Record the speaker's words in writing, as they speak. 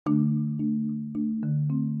What's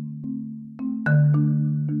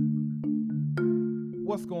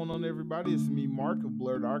going on, everybody? It's me, Mark of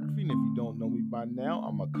Blurredography, and if you don't know me by now,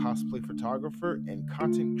 I'm a cosplay photographer and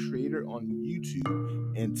content creator on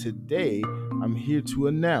YouTube. And today, I'm here to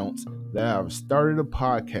announce that I've started a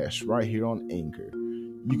podcast right here on Anchor.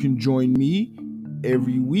 You can join me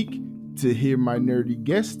every week to hear my nerdy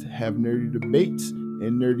guests, have nerdy debates,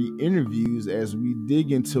 and nerdy interviews as we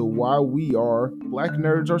dig into why we are Black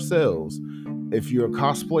nerds ourselves. If you're a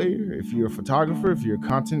cosplayer, if you're a photographer, if you're a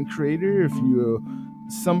content creator, if you're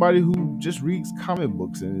somebody who just reads comic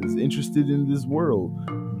books and is interested in this world,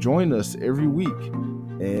 join us every week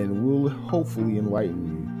and we'll hopefully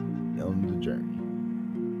enlighten you on the journey.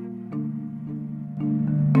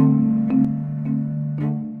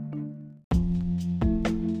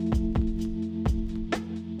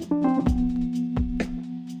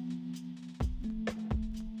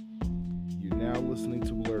 You're now listening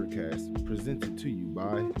to Blurredcast, presented to you by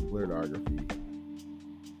Blurredography.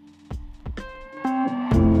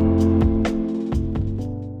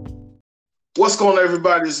 What's going on,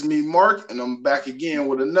 everybody? It's me, Mark, and I'm back again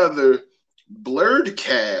with another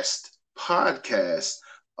Blurredcast podcast.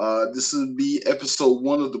 This will be episode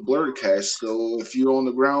 1 of the Blurredcast. So if you're on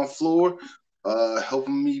the ground floor,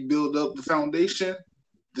 helping me build up the foundation,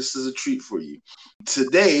 this is a treat for you.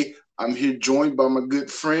 Today, I'm here joined by my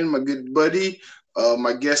good friend, my good buddy,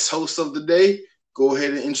 my guest host of the day. Go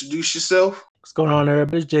ahead and introduce yourself. What's going on,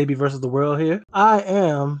 everybody? It's JB versus the World here. I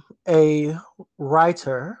am a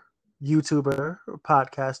writer, YouTuber,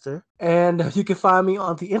 podcaster, and you can find me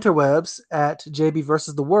on the interwebs at JB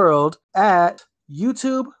versus the World at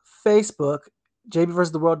YouTube, Facebook,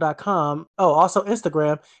 jbversustheworld.com. Oh, also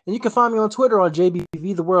Instagram, and you can find me on Twitter on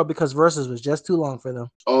JBV the World because versus was just too long for them.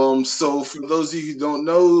 So for those of you who don't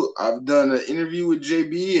know, I've done an interview with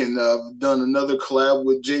JB and I've done another collab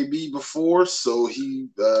with JB before, so he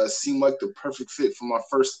seemed like the perfect fit for my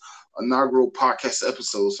first inaugural podcast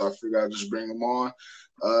episode. So I figured I'd just bring him on.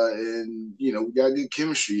 And we got good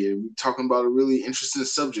chemistry, and we're talking about a really interesting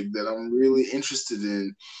subject that I'm really interested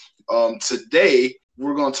in. Today,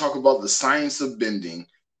 we're going to talk about the science of bending,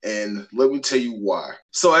 and let me tell you why.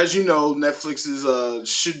 So, as you know, Netflix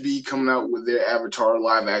should be coming out with their Avatar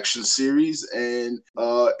live action series, and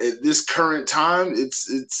at this current time,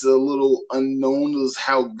 it's a little unknown as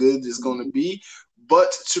how good it's going to be.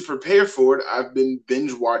 But to prepare for it, I've been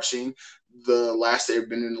binge watching The Last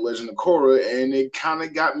Airbender and The Legend of Korra, and it kind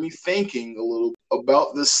of got me thinking a little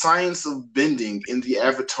about the science of bending in the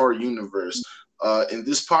Avatar universe. In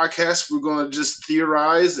this podcast, we're going to just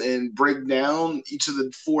theorize and break down each of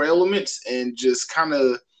the 4 elements and just kind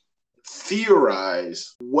of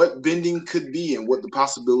theorize what bending could be and what the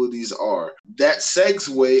possibilities are. That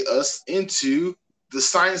segues us into the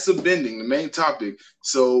science of bending, the main topic.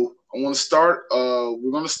 So I want to start.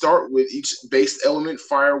 We're going to start with each base element: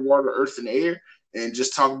 fire, water, earth, and air, and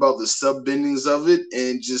just talk about the sub bendings of it,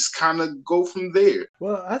 and just kind of go from there.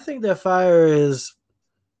 Well, I think that fire is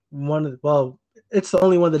it's the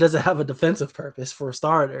only one that doesn't have a defensive purpose for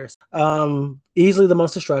starters. Easily the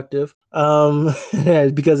most destructive.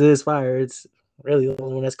 Because it is fire, it's really the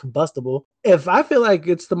only one that's combustible. I feel like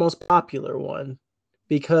it's the most popular one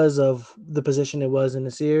because of the position it was in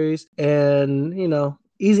the series, and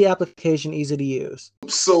easy application, easy to use.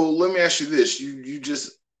 So let me ask you this. You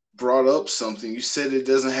just brought up something. You said it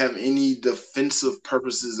doesn't have any defensive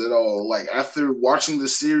purposes at all. Like, after watching the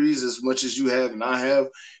series as much as you have and I have,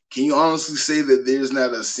 can you honestly say that there's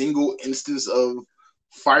not a single instance of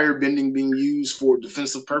fire bending being used for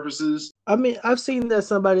defensive purposes? I mean, I've seen that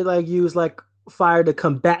somebody use fire to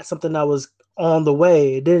combat something that was on the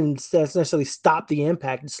way. It didn't necessarily stop the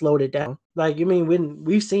impact, it slowed it down. When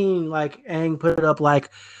we've seen Aang put up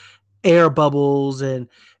air bubbles, and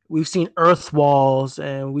we've seen earth walls,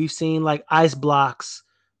 and we've seen ice blocks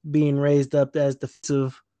being raised up as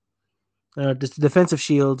defensive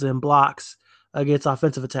shields and blocks against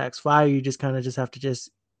offensive attacks. Fire, you just kind of have to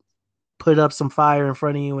put up some fire in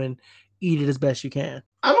front of you and eat it as best you can.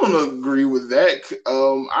 I don't agree with that.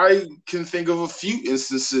 I can think of a few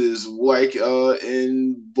instances,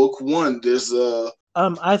 in book 1, there's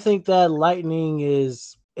I think that lightning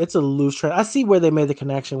it's a loose trend. I see where they made the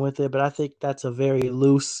connection with it, but I think that's a very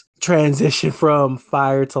loose transition from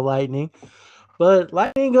fire to lightning. But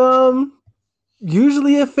lightning,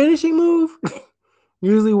 usually a finishing move.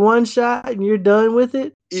 Usually one shot and you're done with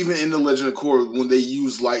it. Even in The Legend of Korra, when they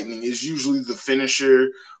use lightning, it's usually the finisher,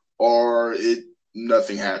 or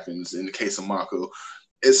nothing happens in the case of Mako.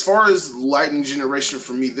 As far as lightning generation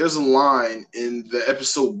for me, there's a line in the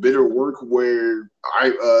episode Bitter Work where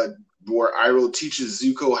where Iroh teaches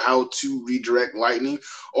Zuko how to redirect lightning,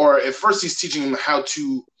 or at first he's teaching him how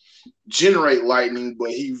to generate lightning, but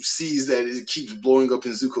he sees that it keeps blowing up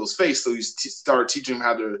in Zuko's face, so he started teaching him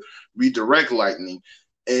how to redirect lightning.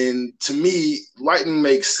 And to me, lightning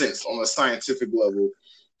makes sense on a scientific level.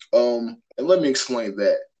 And let me explain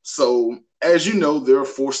that. So, as you know, there are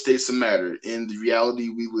 4 states of matter in the reality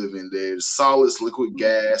we live in. There's solids, liquid,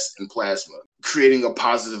 gas, and plasma, creating a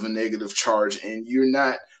positive and negative charge. And you're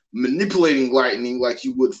not manipulating lightning like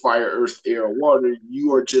you would fire, earth, air, or water.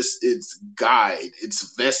 You are just its guide,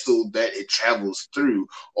 its vessel that it travels through.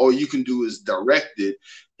 All you can do is direct it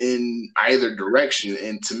in either direction.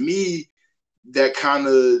 And to me, that kind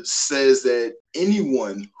of says that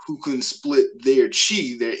anyone who can split their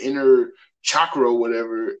chi, their inner chakra or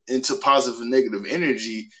whatever, into positive and negative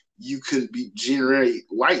energy, you can generate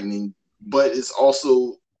lightning, but it's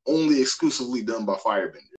also only exclusively done by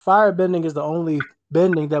firebending. Firebending is the only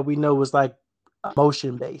bending that we know was like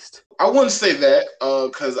motion based. I wouldn't say that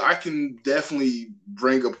because I can definitely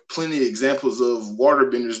bring up plenty of examples of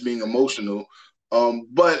waterbenders being emotional.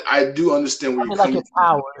 But I do understand where you're coming like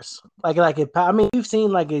powers, like it. I mean, we've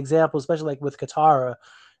seen like examples, especially like with Katara,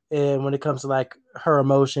 and when it comes to like her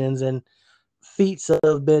emotions and feats of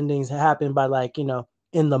bendings happen by like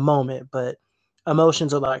in the moment, but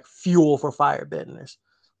emotions are like fuel for firebenders.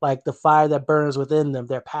 Like the fire that burns within them,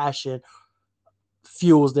 their passion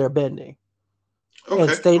fuels their bending. Okay.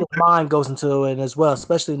 And state of mind goes into it as well,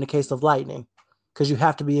 especially in the case of lightning, because you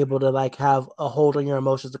have to be able to like have a hold on your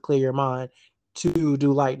emotions to clear your mind to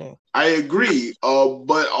do lightning. I agree,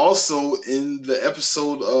 but also in the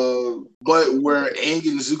episode, but where Aang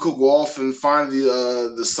and Zuko go off and find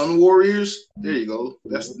the Sun Warriors. There you go.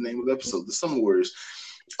 That's the name of the episode, the Sun Warriors.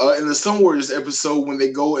 In the Sun Warriors episode, when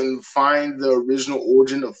they go and find the original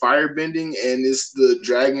origin of firebending, and it's the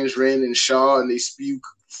dragons Ren and Shaw, and they spew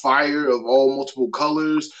fire of all multiple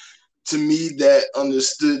colors. To me,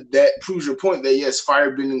 that proves your point that yes,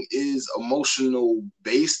 firebending is emotional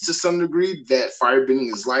based to some degree, that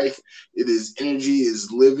firebending is life, it is energy, it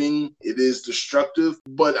is living, it is destructive.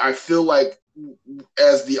 But I feel like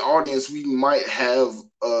as the audience, we might have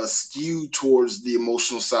a skew towards the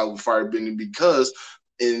emotional side of firebending because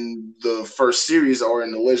in the first series, or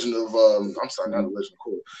in the Legend of, not the Legend of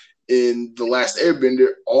Korra, in The Last Airbender,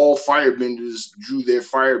 all firebenders drew their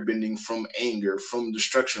firebending from anger, from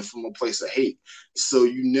destruction, from a place of hate. So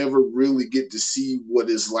you never really get to see what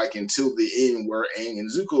it's like until the end, where Aang and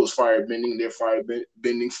Zuko is firebending, they're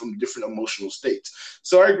firebending from different emotional states.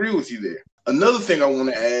 So I agree with you there. Another thing I want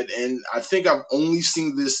to add, and I think I've only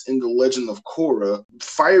seen this in The Legend of Korra,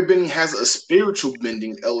 firebending has a spiritual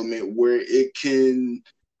bending element where it can,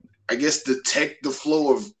 I guess, detect the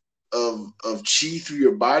flow of chi through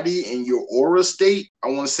your body and your aura state. I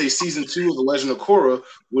want to say season 2 of The Legend of Korra,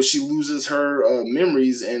 where she loses her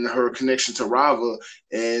memories and her connection to Rava,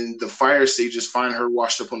 and the fire sages find her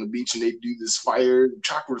washed up on the beach, and they do this fire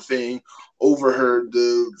chakra thing over her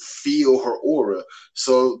to feel her aura.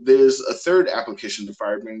 So there's a third application to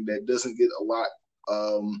firebending that doesn't get a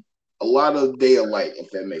lot of daylight, if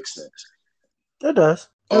that makes sense. It does.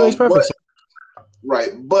 It makes perfect sense.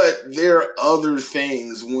 Right, but there are other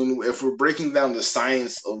things if we're breaking down the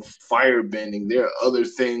science of firebending, there are other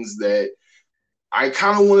things that I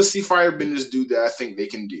kind of want to see firebenders do that I think they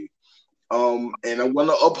can do. And I want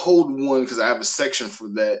to uphold one because I have a section for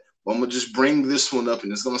that. But I'm going to just bring this one up,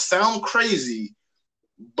 and it's going to sound crazy,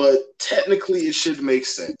 but technically it should make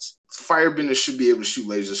sense. Firebenders should be able to shoot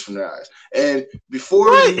lasers from their eyes. And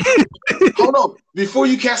before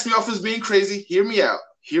you cast me off as being crazy, hear me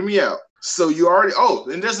out. So you already,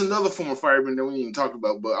 and there's another form of firebending that we didn't even talk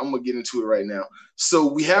about, but I'm going to get into it right now. So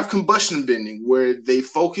we have combustion bending, where they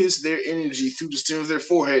focus their energy through the stem of their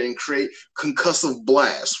forehead and create concussive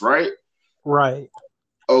blasts, right? Right.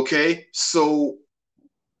 Okay, so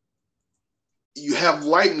you have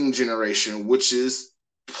lightning generation, which is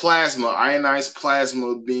plasma, ionized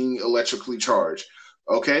plasma being electrically charged.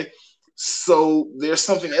 Okay, so there's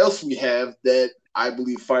something else we have that I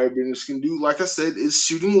believe firebenders can do, like I said, is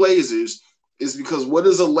shooting lasers. Is because what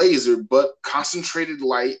is a laser but concentrated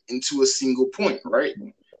light into a single point, right?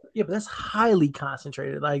 Yeah, but that's highly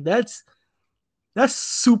concentrated. Like that's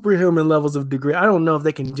superhuman levels of degree. I don't know if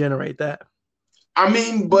they can generate that. I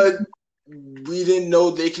mean, but we didn't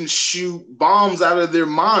know they can shoot bombs out of their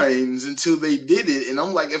minds until they did it. And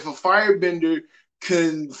I'm like, if a firebender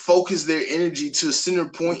can focus their energy to a center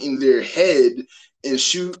point in their head and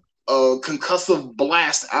shoot a concussive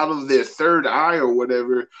blast out of their third eye or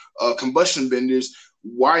whatever, combustion benders,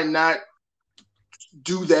 why not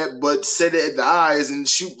do that, but set it at the eyes and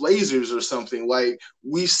shoot lasers or something. Like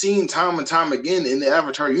we've seen time and time again in the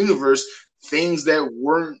Avatar universe, things that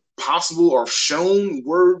weren't possible or shown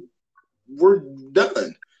were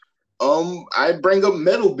done. I bring up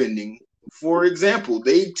metal bending, for example.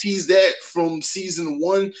 They teased that from season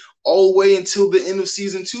 1 all the way until the end of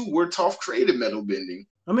season 2, where Toph created metal bending.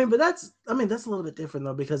 But that's a little bit different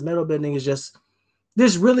though, because metal bending is just,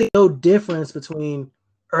 there's really no difference between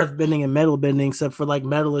earth bending and metal bending, except for like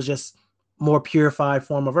metal is just more purified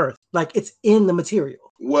form of earth. Like it's in the material.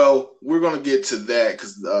 Well, we're going to get to that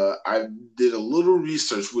because I did a little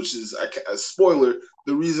research, which is a spoiler,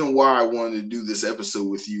 the reason why I wanted to do this episode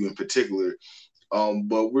with you in particular.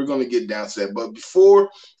 But we're going to get down to that. But before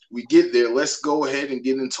we get there, let's go ahead and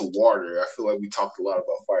get into water. I feel like we talked a lot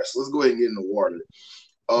about fire, so let's go ahead and get into water.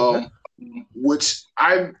 Okay. Which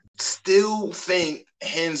I still think,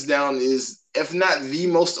 hands down, is, if not the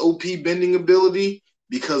most OP bending ability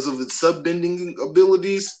because of its sub-bending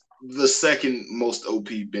abilities, the second most OP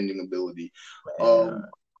bending ability. And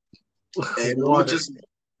I'm gonna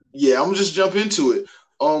just jump into it.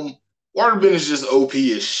 Waterbend is just OP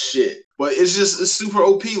as shit, but it's super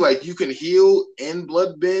OP. Like you can heal and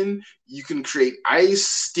blood bend. You can create ice,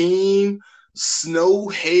 steam, snow,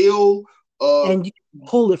 hail, and you can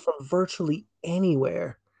pull it from virtually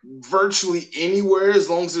anywhere. Virtually anywhere, as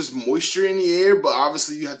long as there's moisture in the air. But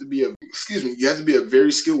obviously, you have to be a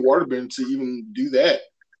very skilled waterbender to even do that.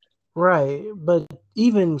 Right, but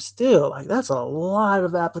even still, like that's a lot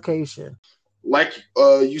of application. Like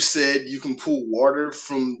you said, you can pull water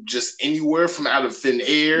from just anywhere, from out of thin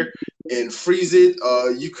air, and freeze it.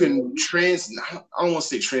 You can I don't want to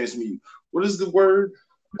say transmute. What is the word?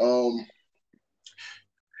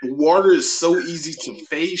 Water is so easy to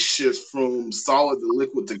phase shift from solid to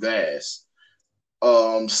liquid to gas.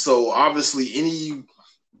 So obviously any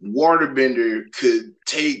waterbender could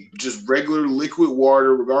take just regular liquid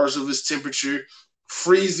water, regardless of its temperature,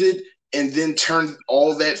 freeze it, and then turn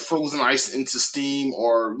all that frozen ice into steam,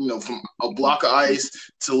 or from a block of ice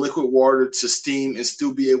to liquid water to steam, and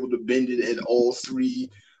still be able to bend it at all three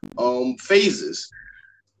phases.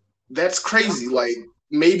 That's crazy. Like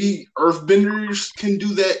maybe earthbenders can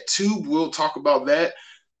do that too. We'll talk about that,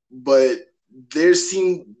 but they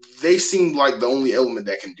seem like the only element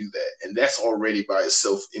that can do that, and that's already by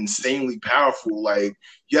itself insanely powerful. Like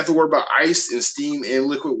you have to worry about ice and steam and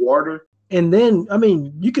liquid water, and then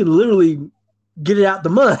you can literally get it out the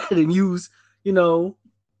mud and use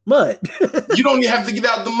mud. You don't even have to get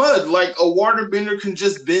out the mud. Like a waterbender can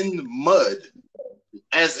just bend mud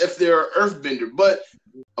as if they're an earthbender. But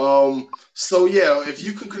so yeah, if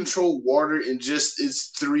you can control water in just its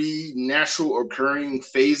three natural occurring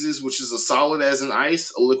phases, which is a solid as in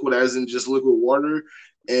ice, a liquid as in just liquid water,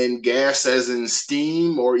 and gas as in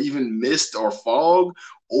steam, or even mist or fog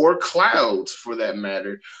or clouds for that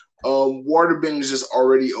matter, waterbending is just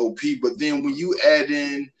already OP. But then when you add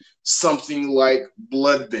in something like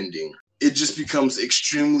bloodbending, it just becomes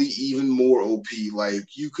extremely even more OP. Like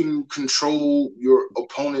you can control your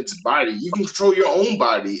opponent's body. You can control your own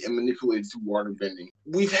body and manipulate it through water bending.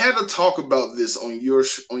 We've had a talk about this on your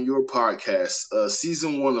podcast,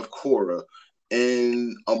 season 1 of Korra,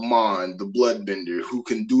 and Amon, the bloodbender, who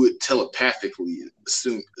can do it telepathically,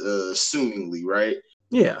 assumingly, right?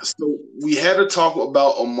 Yeah. So we had to talk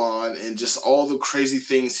about Amon and just all the crazy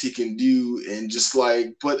things he can do, and just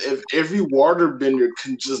like, but if every waterbender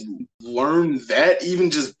can just learn that,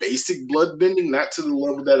 even just basic blood bending, not to the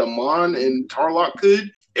level that Amon and Tarlok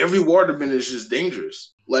could, every waterbender is just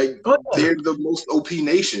dangerous. Like they're the most OP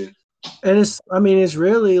nation. And it's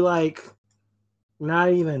really like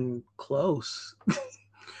not even close.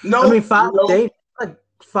 No,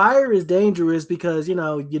 fire is dangerous because you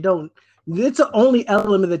don't. It's the only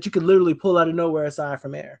element that you can literally pull out of nowhere aside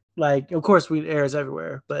from air. Like, of course, air is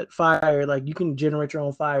everywhere, but fire, like you can generate your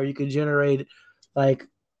own fire. You can generate it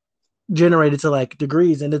to like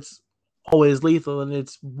degrees, and it's always lethal, and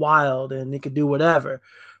it's wild, and it can do whatever.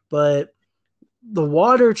 But the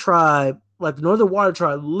Water Tribe, like the Northern Water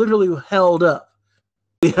Tribe, literally held up.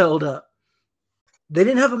 They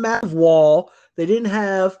didn't have a massive wall. They didn't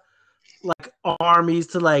have like armies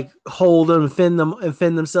to like hold them and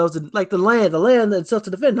defend themselves, and like the land itself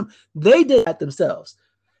to defend them. They did that themselves.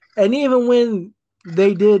 And even when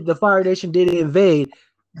the Fire Nation did invade,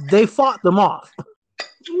 they fought them off. A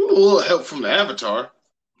little help from the Avatar.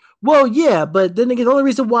 Well, yeah, but then again, the only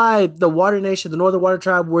reason why the Water Nation, the Northern Water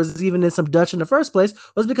Tribe, was even in some Dutch in the first place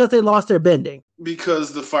was because they lost their bending.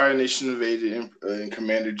 Because the Fire Nation invaded and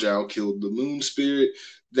Commander Zhao killed the Moon Spirit.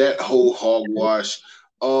 That whole hogwash.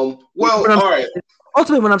 All right.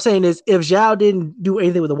 ultimately, what I'm saying is, if Zhao didn't do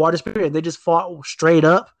anything with the water spirit, they just fought straight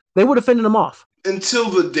up, they would have fended them off. Until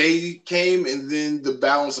the day came, and then the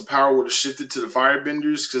balance of power would have shifted to the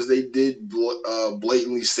firebenders, because they did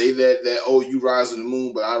blatantly say that oh, you rise with the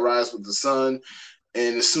moon, but I rise with the sun.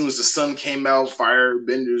 And as soon as the sun came out,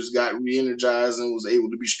 firebenders got re-energized and was able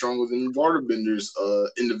to be stronger than waterbenders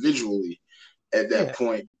individually at that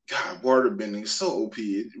point. God, waterbending is so OP.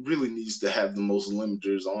 It really needs to have the most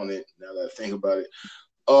limiters on it, now that I think about it.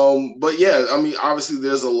 But yeah, I mean, obviously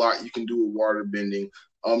there's a lot you can do with waterbending.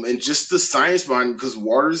 And just the science behind it, because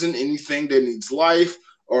water isn't anything that needs life,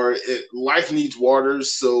 or life needs water.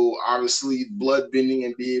 So obviously blood bending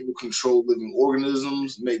and being able to control living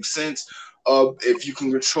organisms makes sense. If you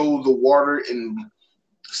can control the water in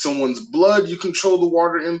someone's blood, you control the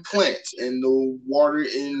water in plants and the water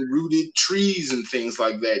in rooted trees and things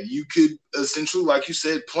like that. You could essentially, like you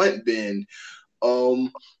said, plant bend,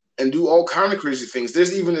 and do all kind of crazy things.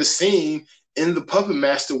 There's even a scene in the Puppet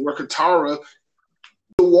Master where Katara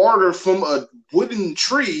the water from a wooden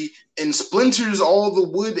tree and splinters all the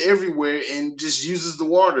wood everywhere and just uses the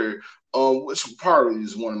water, which probably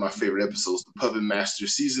is one of my favorite episodes, the Puppet Master,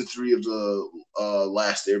 season 3 of the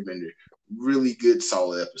Last Airbender. Really good,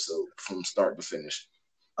 solid episode from start to finish.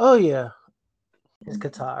 Oh yeah, it's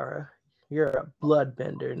Katara. You're a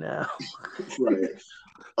bloodbender now. Right.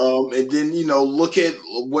 And then, look at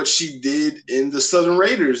what she did in the Southern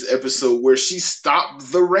Raiders episode, where she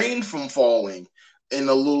stopped the rain from falling in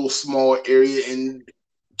a little small area and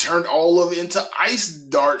turned all of it into ice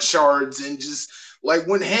dart shards and just like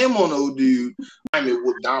went ham on old dude. It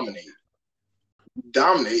would dominate.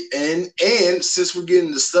 And since we're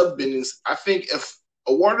getting the sub bendings, I think if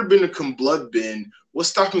a waterbender can blood bend, what's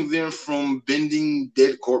stopping them from bending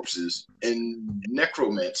dead corpses and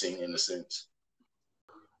necromancing in a sense?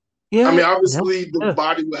 Yeah, I mean, obviously the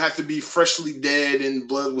body would have to be freshly dead and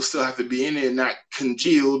blood will still have to be in it and not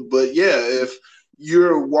congealed. But yeah, if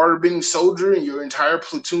you're a waterbending soldier and your entire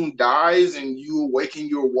platoon dies and you awaken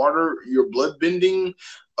your blood bending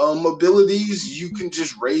abilities, you can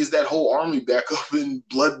just raise that whole army back up and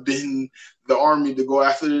blood bend the army to go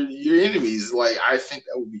after your enemies. Like, I think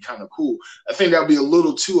that would be kind of cool. I think that would be a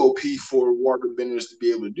little too OP for waterbenders to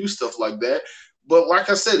be able to do stuff like that. But like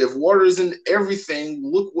I said, if water isn't everything,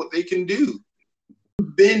 look what they can do.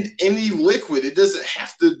 Bend any liquid. It doesn't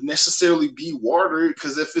have to necessarily be water,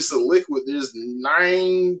 because if it's a liquid, there's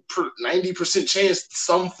 90% chance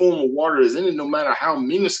some form of water is in it, no matter how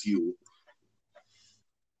minuscule.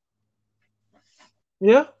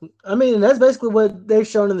 Yeah, I mean, that's basically what they've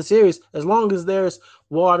shown in the series. As long as there's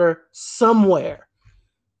water somewhere,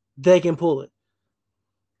 they can pull it.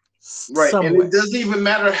 Right, somewhere. And it doesn't even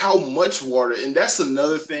matter how much water. And that's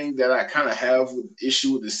another thing that I kind of have with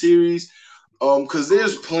issue with the series, because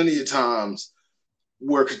there's plenty of times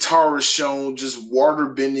where Katara is shown just water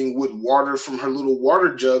bending with water from her little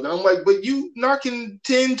water jug. And I'm like, but you knocking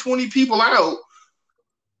 10, 20 people out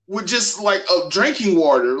with just like a drinking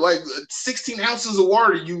water, like 16 ounces of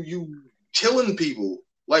water, you killing people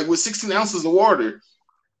like with 16 ounces of water.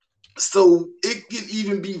 So it can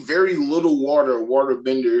even be very little water. A water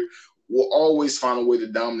bender will always find a way to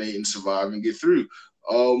dominate and survive and get through.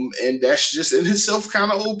 And that's just in itself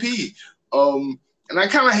kind of OP. And I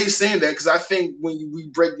kind of hate saying that, because I think when we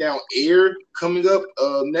break down air coming up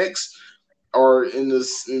next, or in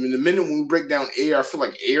the minute when we break down air, I feel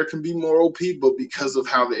like air can be more OP, but because of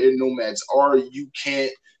how the air nomads are,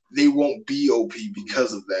 they won't be OP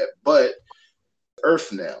because of that. But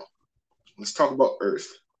Earth now. Let's talk about Earth.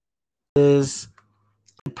 Is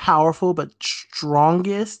powerful but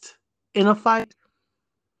strongest in a fight,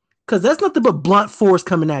 because that's nothing but blunt force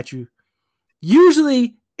coming at you,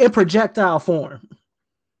 usually in projectile form.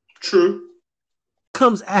 True.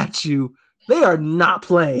 Comes at you, they are not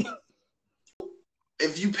playing.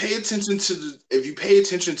 If you pay attention to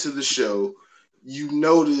the show, you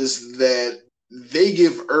notice that they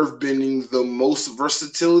give earthbending the most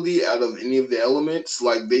versatility out of any of the elements.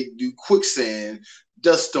 Like, they do quicksand,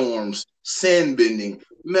 dust storms, sand bending,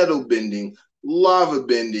 metal bending, lava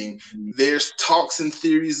bending. There's talks and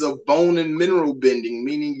theories of bone and mineral bending,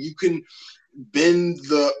 meaning you can bend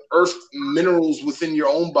the earth minerals within your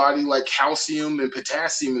own body, like calcium and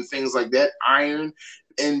potassium and things like that, iron,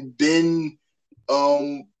 and bend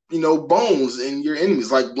bones in your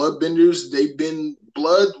enemies. Like bloodbenders, they bend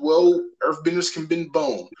blood. Well, earthbenders can bend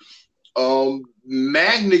bone.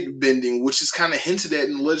 Magnet bending, which is kind of hinted at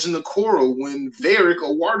in Legend of Korra, when Varrick, a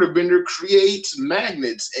waterbender, creates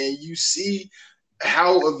magnets, and you see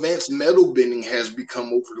how advanced metal bending has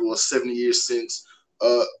become over the last 70 years since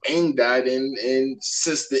Aang died, and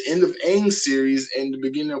since the end of Aang series and the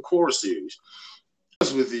beginning of Korra series.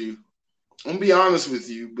 with you. I'm gonna be honest with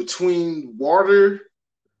you. Between water,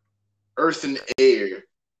 earth, and air,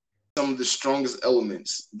 some of the strongest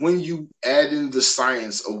elements. When you add in the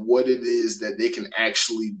science of what it is that they can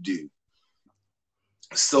actually do.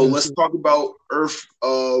 So let's talk about earth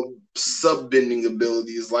sub-bending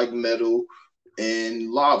abilities like metal and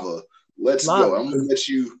lava. Let's go. I'm gonna let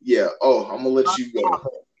you. Yeah. Oh, I'm gonna let you go.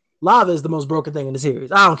 Lava is the most broken thing in the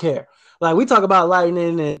series. I don't care. Like we talk about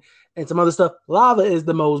lightning and some other stuff. Lava is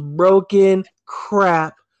the most broken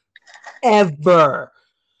crap ever.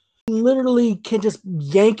 You literally can just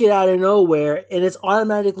yank it out of nowhere and it's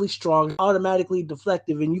automatically strong, automatically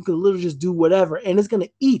deflective, and you can literally just do whatever and it's gonna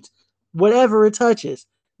eat whatever it touches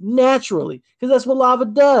naturally because that's what lava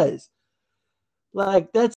does. Like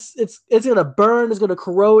it's gonna burn, it's gonna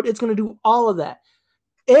corrode, it's gonna do all of that.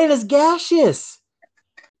 And it's gaseous.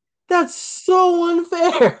 That's so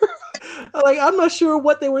unfair. Like I'm not sure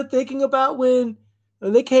what they were thinking about when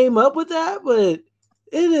they came up with that, but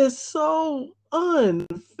it is so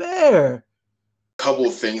unfair. Couple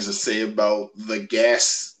of things to say about the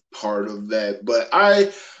gas part of that, but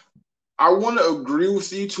I want to agree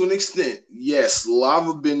with you to an extent. Yes,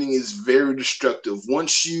 lava bending is very destructive.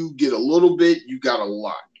 Once you get a little bit, you got a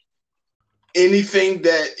lot. Anything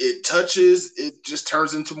that it touches, it just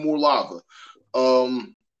turns into more lava.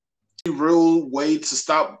 The real way to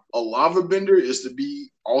stop a lava bender is to be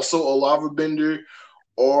also a lava bender,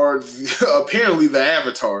 or apparently the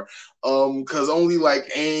Avatar. Because only like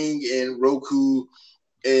Aang and Roku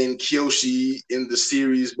and Kyoshi in the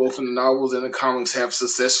series, both in the novels and the comics, have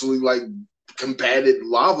successfully like combated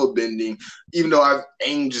lava bending. Even though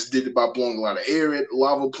Aang just did it by blowing a lot of air at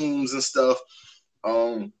lava plumes and stuff.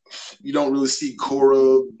 You don't really see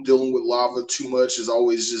Korra dealing with lava too much. It's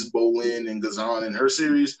always just Bolin and Ghazan in her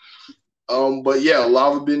series. But yeah,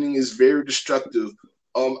 lava bending is very destructive.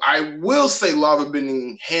 I will say lava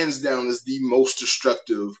bending, hands down, is the most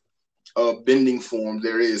destructive bending form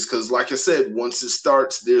there is, because like I said, once it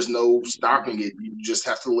starts, there's no stopping it. You just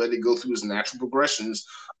have to let it go through its natural progressions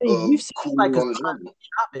of cooling on its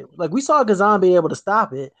own. Like we saw Ghazan be able to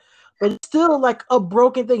stop it, but it's still like a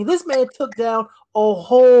broken thing. This man took down a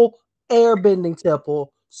whole airbending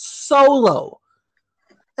temple solo.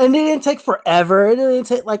 And it didn't take forever. It didn't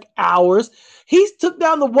take like hours. He took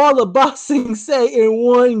down the wall of Ba Sing Se in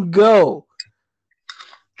one go.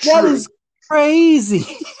 True. That is crazy.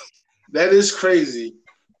 That is crazy.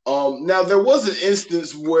 Now, there was an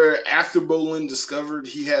instance where after Bolin discovered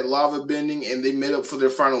he had lava bending and they met up for their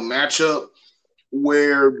final matchup,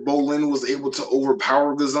 where Bolin was able to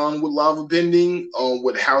overpower Ghazan with lava bending,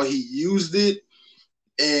 with how he used it.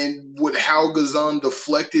 And with how Ghazan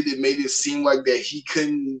deflected, it made it seem like that he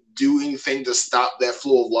couldn't do anything to stop that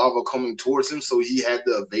flow of lava coming towards him, so he had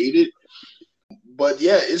to evade it. But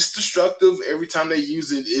yeah, it's destructive. Every time they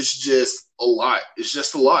use it, it's just a lot. It's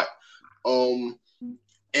just a lot.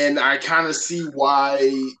 And I kind of see why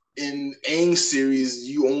in Aang's series,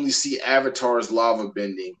 you only see Avatar's lava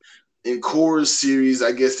bending. In Korra's series,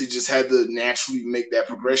 I guess they just had to naturally make that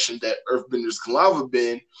progression that earthbenders can lava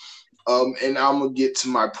bend. And I'm going to get to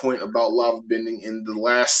my point about lava bending in the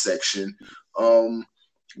last section.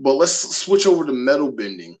 But let's switch over to metal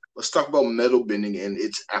bending. Let's talk about metal bending and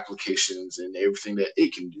its applications and everything that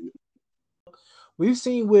it can do. We've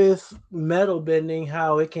seen with metal bending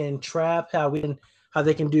how it can trap, how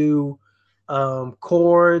they can do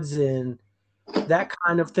cords and that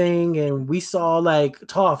kind of thing. And we saw like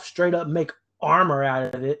Toph straight up make armor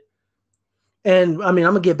out of it. And I mean,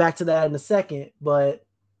 I'm going to get back to that in a second, but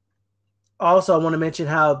also, I want to mention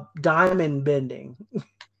how diamond bending,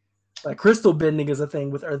 like crystal bending, is a thing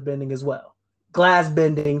with earth bending as well. Glass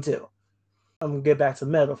bending too. I'm gonna get back to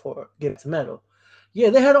metal. Yeah,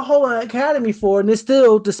 they had a whole academy for it, and it's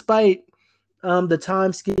still, despite the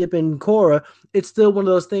time skip in Korra, it's still one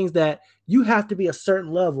of those things that you have to be a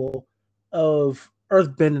certain level of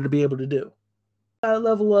earth bending to be able to do. A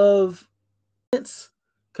level of, because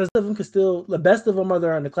of them can still, the best of them are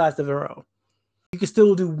there in the class of their own. You can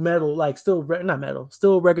still do metal, like still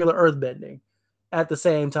regular earth bending at the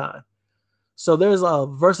same time. So there's a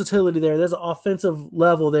versatility there. There's an offensive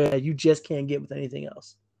level there that you just can't get with anything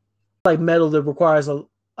else. Like metal that requires a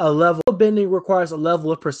level of bending, requires a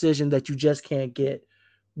level of precision that you just can't get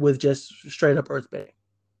with just straight up earth bending.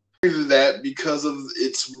 That because of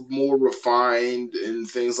it's more refined and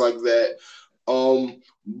things like that.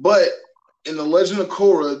 But in the Legend of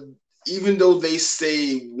Korra, even though they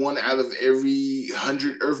say 1 out of every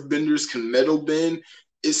 100 earthbenders can metal bend,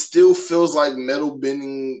 it still feels like metal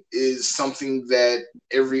bending is something that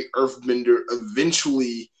every earthbender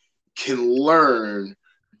eventually can learn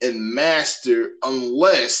and master,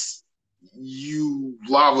 unless you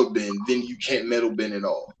lava bend, then you can't metal bend at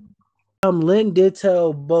all. Lin did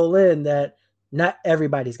tell Bolin that not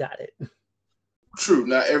everybody's got it. True,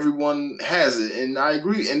 not everyone has it, and I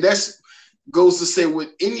agree. And that's goes to say with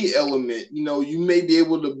any element, you may be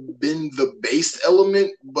able to bend the base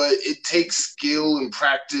element, but it takes skill and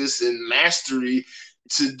practice and mastery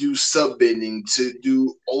to do sub bending, to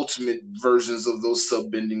do ultimate versions of those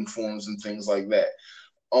sub bending forms and things like that.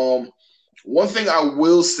 One thing I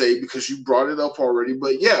will say, because you brought it up already,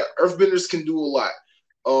 but yeah, earthbenders can do a lot.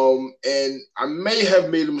 And I may have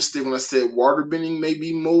made a mistake when I said water bending may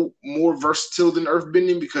be more versatile than earth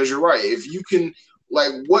bending, because you're right. If you can,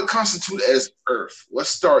 like, what constitutes as earth? Let's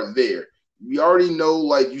start there. We already know,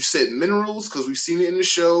 like you said, minerals, because we've seen it in the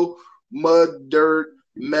show: mud, dirt,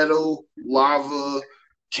 metal, lava.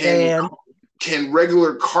 Can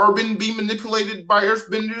regular carbon be manipulated by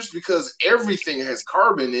earthbenders? Because everything has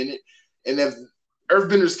carbon in it, and if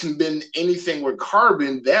earthbenders can bend anything with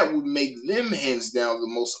carbon, that would make them hands down the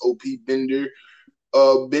most OP bending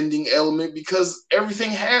element, because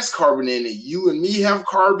everything has carbon in it. You and me have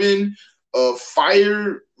carbon.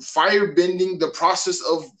 Fire bending, the process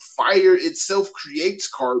of fire itself creates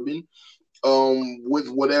carbon with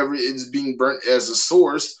whatever is being burnt as a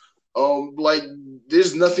source. Like,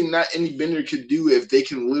 there's nothing not any bender could do if they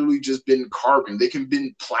can literally just bend carbon. They can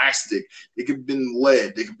bend plastic, they can bend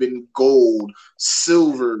lead, they can bend gold,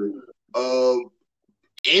 silver,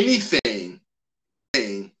 anything.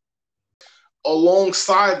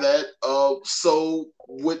 Alongside that, so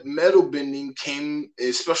with metal bending came,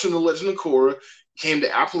 especially in the Legend of Korra, came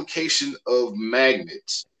the application of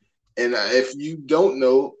magnets. And if you don't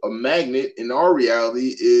know, a magnet in our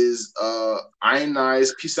reality is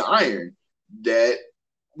ionized piece of iron that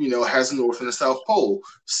has a north and a south pole.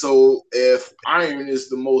 So if iron is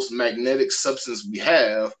the most magnetic substance we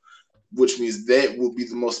have, which means that will be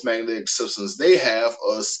the most magnetic substance they have,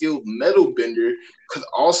 a skilled metal bender could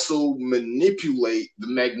also manipulate the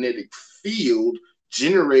magnetic field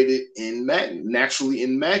generated naturally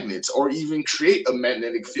in magnets, or even create a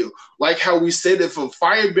magnetic field. Like how we said, if a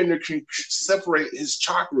firebender can separate his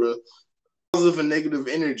chakra, positive and negative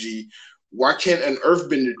energy, why can't an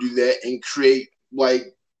earthbender do that and create,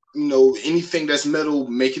 like, anything that's metal,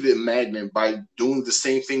 make it a magnet by doing the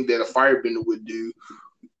same thing that a firebender would do?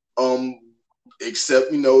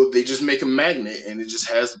 Except, they just make a magnet and it just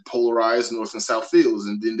has polarized north and south fields,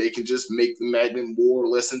 and then they can just make the magnet more or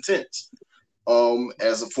less intense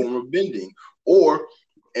as a form of bending. Or,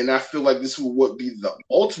 and I feel like this would be the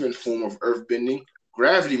ultimate form of earth bending,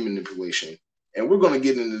 gravity manipulation. And we're going to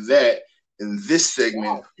get into that in this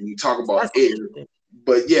segment when we talk about air.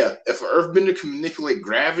 But yeah, if an earthbender can manipulate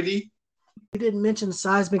gravity. You didn't mention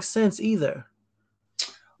seismic sense either.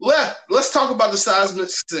 Let's talk about the seismic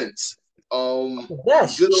sense.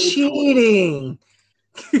 That's cheating.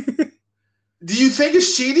 Do you think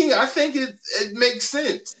it's cheating? I think it makes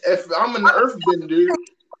sense. If I'm an earthbender,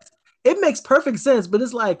 it makes perfect sense. But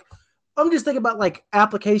it's like, I'm just thinking about like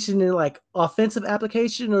application and like offensive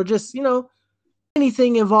application, or just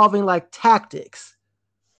anything involving like tactics,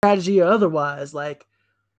 strategy, or otherwise, like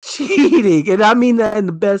cheating. And I mean that in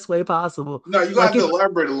the best way possible. No, you got to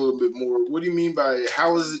elaborate a little bit more. What do you mean by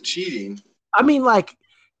how is it cheating? I mean, like,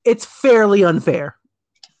 it's fairly unfair.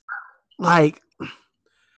 Like,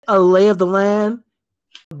 a lay of the land,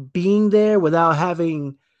 being there without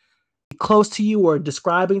having close to you or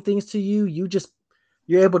describing things to you,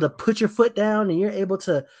 you're able to put your foot down and you're able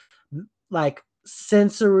to, like,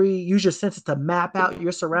 use your senses to map out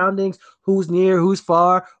your surroundings, who's near, who's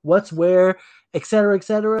far, what's where, etc.,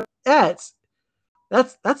 etc. That's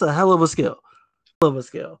a hell of a skill.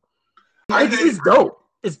 It's dope.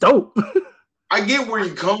 It's dope. I get where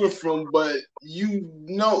you're coming from, but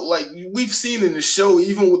like we've seen in the show,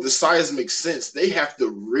 even with the seismic sense, they have to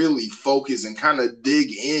really focus and kind of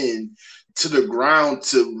dig in to the ground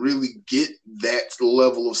to really get that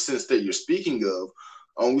level of sense that you're speaking of.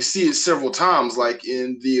 We see it several times, like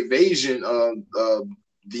in the evasion,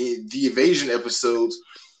 the evasion episodes.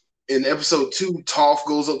 In episode 2, Toph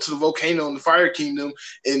goes up to the volcano in the Fire Kingdom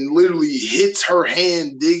and literally hits her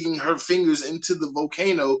hand, digging her fingers into the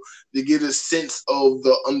volcano to get a sense of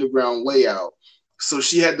the underground layout. So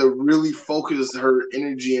she had to really focus her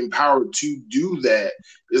energy and power to do that.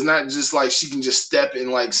 It's not just like she can just step and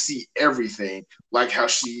like see everything, like how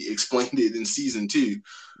she explained it in season 2.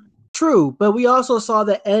 True, but we also saw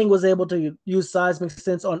that Aang was able to use seismic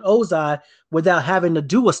sense on Ozai without having to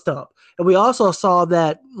do a stump. And we also saw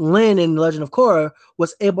that Lin in Legend of Korra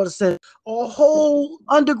was able to send a whole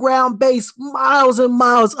underground base miles and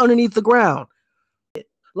miles underneath the ground.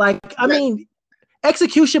 Like, I mean,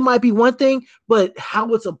 execution might be one thing, but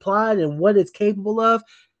how it's applied and what it's capable of,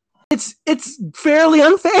 it's fairly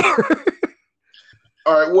unfair.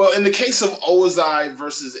 All right. Well, in the case of Ozai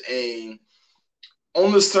versus Aang,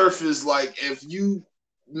 on the surface, like if you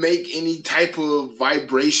make any type of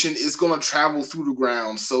vibration, it's going to travel through the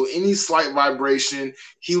ground. So any slight vibration,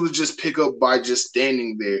 he would just pick up by just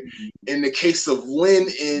standing there. In the case of Lin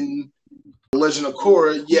in Legend of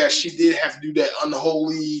Korra, yeah, she did have to do that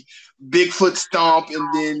unholy Bigfoot stomp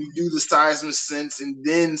and then do the seismic sense and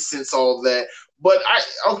then sense all that. But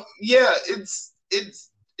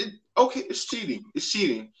it's cheating. It's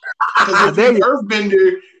cheating. Because if you're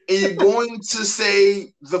Earthbender and you're going to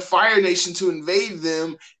say the Fire Nation to invade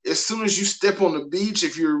them, as soon as you step on the beach,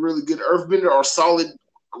 if you're a really good Earthbender or solid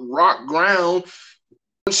rock ground,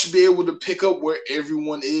 you should be able to pick up where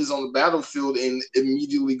everyone is on the battlefield and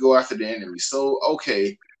immediately go after the enemy. So,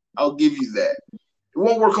 okay, I'll give you that. It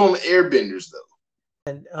won't work on Airbenders,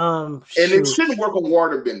 though. And it shouldn't work on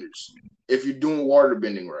waterbenders if you're doing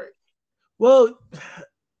waterbending right. Well,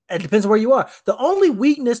 it depends where you are. The only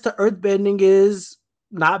weakness to earthbending is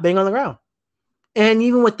not being on the ground. And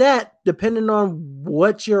even with that, depending on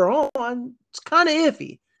what you're on, it's kind of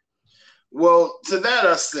iffy. Well, to that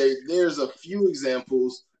I say there's a few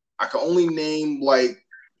examples. I can only name like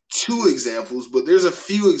 2 examples, but there's a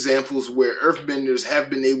few examples where earthbenders have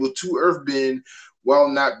been able to earthbend while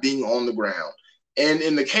not being on the ground. And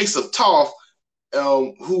in the case of Toph,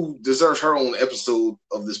 who deserves her own episode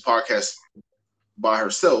of this podcast by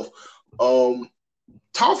herself,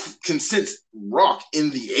 Toph can sense rock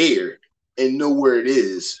in the air and know where it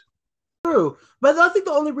is. True. But I think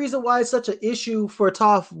the only reason why it's such an issue for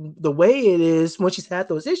Toph the way it is when she's had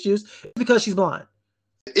those issues is because she's blind.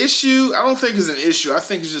 Issue? I don't think it's an issue. I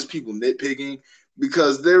think it's just people nitpicking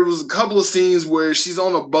because there was a couple of scenes where she's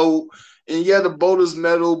on a boat and yeah, the boat is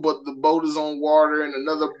metal, but the boat is on water and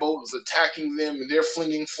another boat is attacking them and they're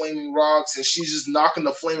flinging flaming rocks and she's just knocking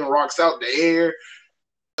the flaming rocks out the air.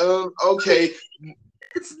 Okay.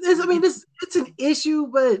 It's an issue,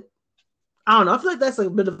 but I don't know. I feel like that's a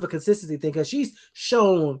bit of a consistency thing because she's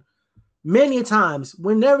shown many times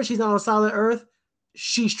whenever she's not on solid earth,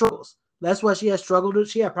 she struggles. That's why she has struggled.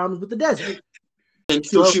 She had problems with the desert.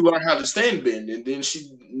 Until she learned how to stand bend, and then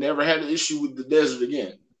she never had an issue with the desert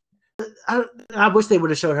again. I wish they would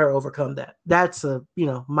have showed her overcome that. That's a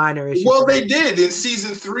minor issue. Well, they did in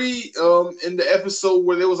season 3, in the episode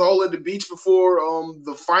where they was all at the beach before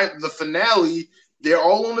the finale. They're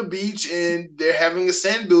all on the beach and they're having a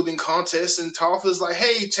sand building contest. And Toph is like,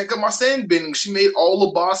 "Hey, check out my sand bending." She made all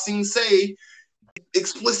the bossing say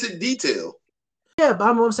explicit detail. Yeah,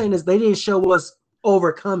 but what I'm saying is they didn't show us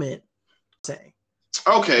overcome it.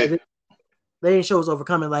 Okay. They didn't show us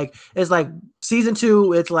overcoming. Like, it's like season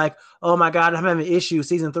 2, it's like, oh my God, I'm having an issue.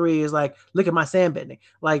 Season 3 is like, look at my sand bending.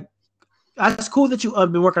 Like, it's cool that you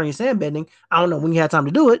have been working on your sand bending. I don't know when you had time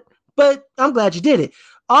to do it, but I'm glad you did it.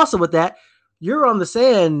 Also with that, you're on the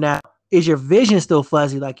sand now. Is your vision still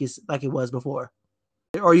fuzzy like it was before?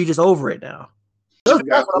 Or are you just over it now? That's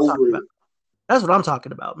what I'm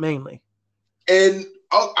talking about, mainly. And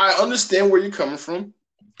I understand where you're coming from.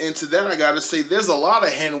 And to that, I got to say, there's a lot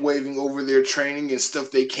of hand waving over their training and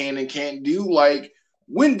stuff they can and can't do. Like,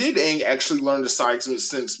 when did Aang actually learn the seismic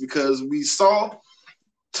sense? Because we saw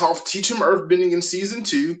Toph teach him earthbending in season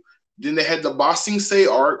 2. Then they had the Ba Sing Se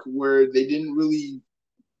arc where they didn't really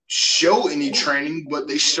show any training, but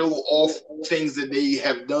they show off things that they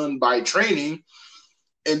have done by training.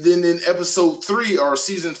 And then in episode 3 or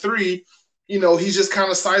season 3, he's just kind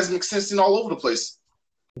of seismic sensing all over the place.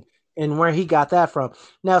 And where he got that from.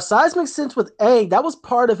 Now, seismic sense with Aang, that was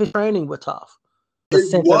part of his training with Toph.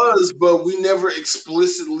 It was, but we never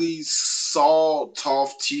explicitly saw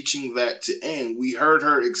Toph teaching that to Aang. We heard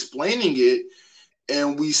her explaining it,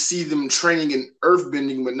 and we see them training in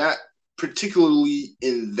earthbending, but not particularly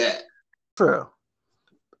in that. True.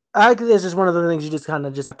 I think it's just one of the things you just kind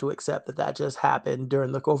of just have to accept that just happened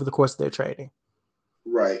over the course of their training.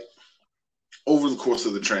 Right. Over the course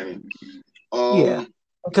of the training. Yeah.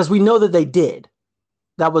 Because we know that they did.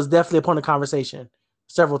 That was definitely a point of conversation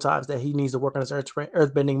several times that he needs to work on his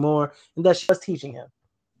earthbending more, and that she was teaching him.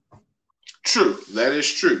 True. That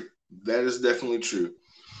is true. That is definitely true.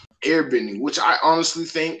 Airbending, which I honestly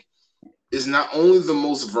think is not only the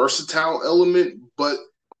most versatile element, but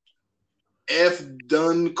if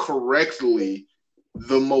done correctly,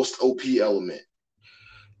 the most OP element.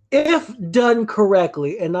 If done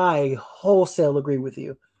correctly, and I wholesale agree with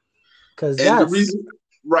you. Because that's...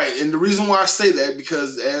 And the reason why I say that,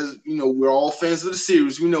 because as you know, we're all fans of the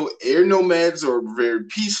series. We know air nomads are very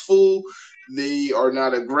peaceful. They are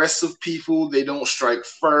not aggressive people. They don't strike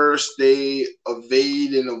first. They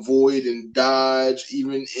evade and avoid and dodge,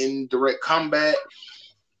 even in direct combat.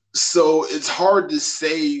 So it's hard to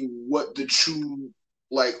say what the true,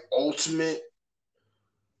 like, ultimate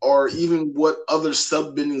or even what other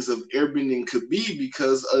sub-bendings of airbending could be,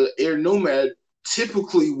 because an air nomad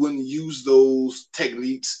typically wouldn't use those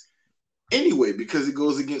techniques anyway, because it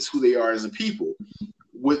goes against who they are as a people.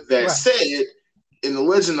 With that said, in the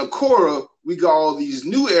Legend of Korra, we got all these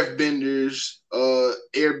new airbenders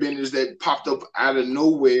that popped up out of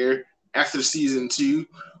nowhere after season 2,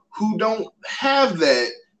 who don't have that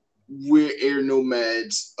we're air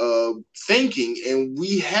nomads thinking, and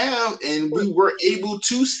we were able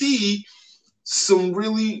to see some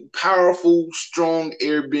really powerful, strong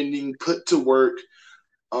airbending put to work.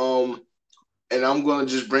 And I'm gonna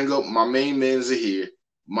just bring up my main man Zahir,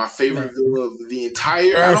 my favorite villain of the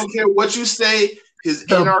entire. I don't care what you say. His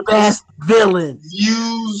anarchist villain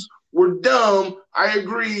views were dumb. I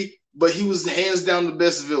agree, but he was hands down the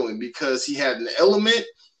best villain because he had an element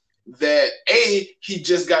that he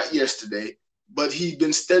just got yesterday, but he'd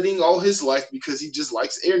been studying all his life because he just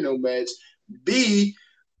likes air nomads. B,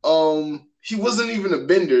 he wasn't even a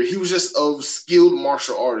bender. He was just a skilled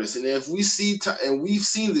martial artist. And if we see, and we've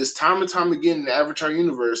seen this time and time again in the Avatar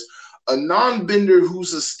universe, a non-bender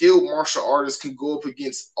who's a skilled martial artist can go up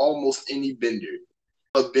against almost any bender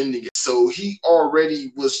of bending it. So he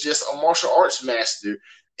already was just a martial arts master,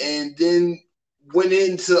 and then went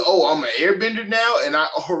into, I'm an airbender now, and I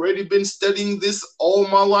already been studying this all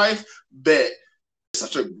my life. Bet.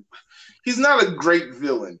 He's not a great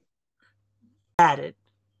villain. Added.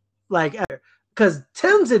 Like, because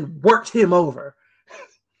Tenzin worked him over.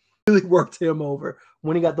 Really worked him over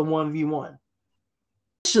when he got the 1v1.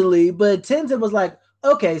 Initially, but Tenzin was like,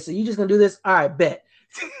 okay, so you just gonna do this? All right, bet.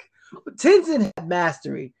 Tenzin has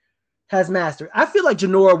mastery. I feel like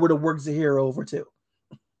Jinora would have worked Zahir over too.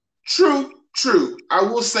 True. I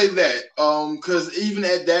will say that, because even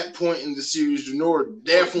at that point in the series, Jinora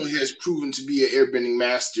definitely has proven to be an airbending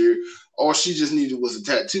master. All she just needed was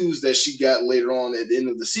the tattoos that she got later on at the end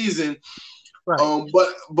of the season. Right.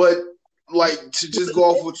 But like, to just go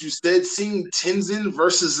off what you said, seeing Tenzin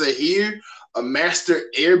versus Zahir, a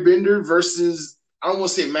master airbender versus, I don't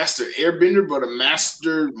want to say master airbender, but a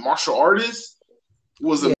master martial artist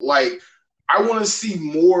was like, I want to see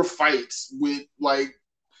more fights with like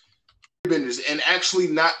airbenders and actually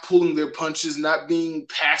not pulling their punches, not being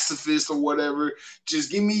pacifist or whatever.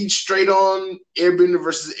 Just give me straight on airbender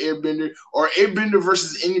versus airbender, or airbender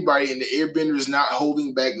versus anybody, and the airbender is not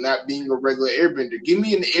holding back, not being a regular airbender. Give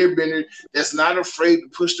me an airbender that's not afraid to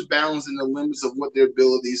push the bounds and the limits of what their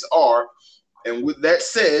abilities are. And with that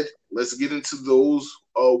said, let's get into those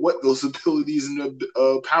what those abilities and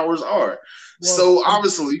powers are. Well, so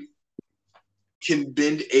obviously, can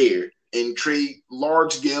bend air and create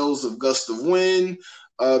large gales of gust of wind.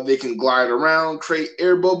 They can glide around, create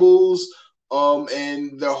air bubbles,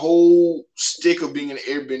 and the whole stick of being an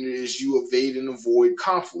airbender is you evade and avoid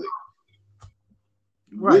conflict.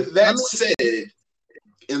 Right. With that said,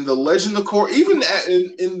 in the Legend of Korra, even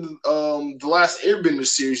in the last Airbender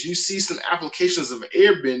series, you see some applications of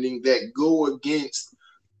airbending that go against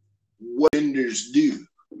what benders do.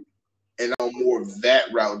 And on more of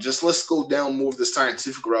that route, just let's go down more of the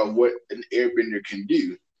scientific route of what an airbender can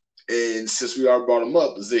do. And since we already brought him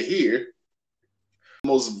up, Zahir, the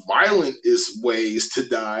most violent ways to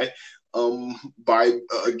die by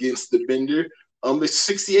against the bender, is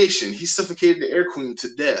asphyxiation. He suffocated the Air Queen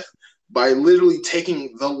to death by literally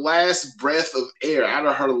taking the last breath of air out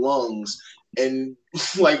of her lungs and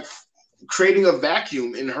like creating a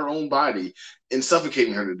vacuum in her own body and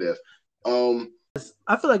suffocating her to death.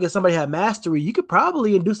 I feel like if somebody had mastery, you could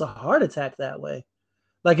probably induce a heart attack that way.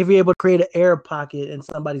 Like if you're able to create an air pocket in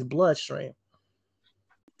somebody's bloodstream.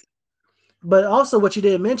 But also what you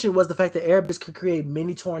didn't mention was the fact that airbenders could create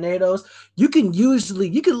mini tornadoes. You can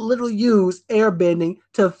literally use airbending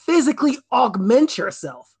to physically augment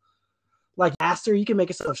yourself. Like master, you can make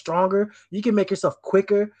yourself stronger. You can make yourself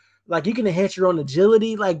quicker. Like you can enhance your own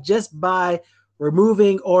agility. Like just by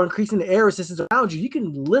removing or increasing the air resistance around you, you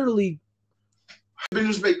can literally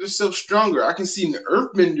benders make themselves stronger. I can see an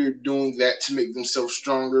earthbender doing that to make themselves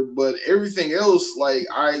stronger, but everything else, like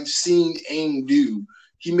I've seen Aang do,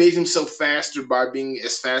 he made himself faster by being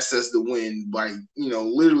as fast as the wind. Like,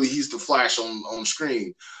 literally he's the Flash on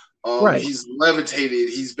screen. Right. He's levitated.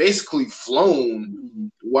 He's basically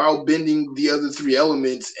flown while bending the other three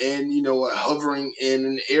elements and, hovering in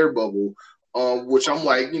an air bubble, which I'm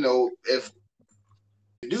like, if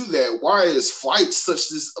do that, why is flight such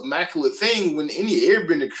this immaculate thing when any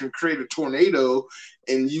airbender can create a tornado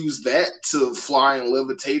and use that to fly and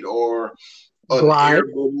levitate, or an air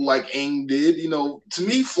bubble like Aang did? You know, to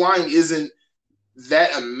me, flying isn't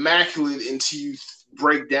that immaculate until you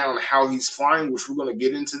break down how he's flying, which we're going to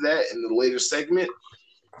get into that in the later segment.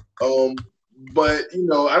 But, you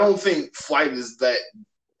know, I don't think flight is that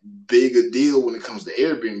big a deal when it comes to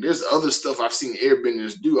airbending. There's other stuff I've seen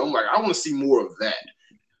airbenders do. I'm like, I want to see more of that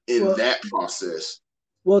in that process.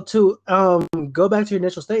 Well, to go back to your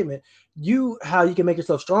initial statement, how you can make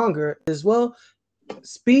yourself stronger as well.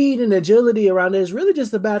 Speed and agility around it is really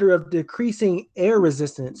just a matter of decreasing air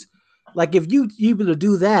resistance. Like if you able to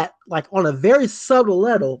do that, like on a very subtle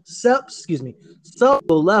level,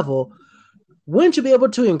 wouldn't you be able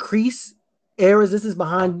to increase air resistance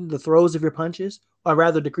behind the throws of your punches, or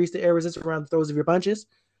rather decrease the air resistance around the throws of your punches?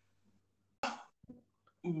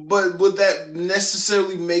 But would that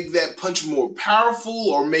necessarily make that punch more powerful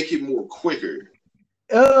or make it more quicker?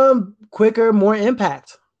 Quicker, more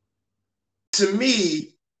impact. To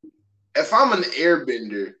me, if I'm an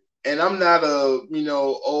airbender and I'm not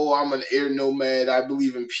I'm an air nomad, I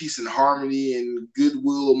believe in peace and harmony and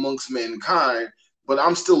goodwill amongst mankind, but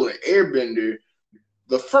I'm still an airbender,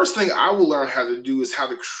 the first thing I will learn how to do is how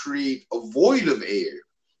to create a void of air.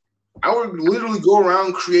 I would literally go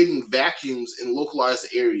around creating vacuums in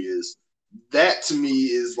localized areas. That to me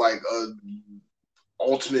is like a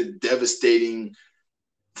ultimate devastating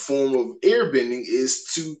form of airbending, is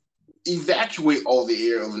to evacuate all the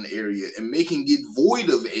air of an area and making it void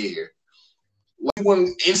of air. Like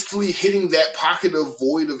when instantly hitting that pocket of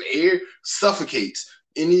void of air suffocates.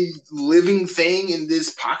 Any living thing in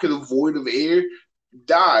this pocket of void of air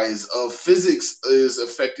dies. Physics is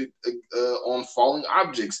affected on falling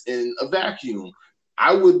objects in a vacuum.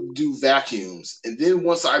 I would do vacuums, and then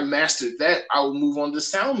once I mastered that, I would move on to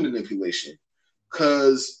sound manipulation.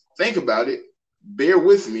 Because think about it, bear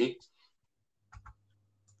with me.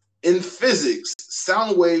 In physics,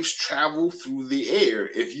 sound waves travel through the air.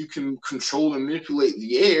 If you can control and manipulate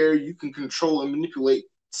the air, you can control and manipulate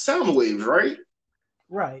sound waves, right?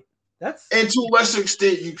 Right. And to a lesser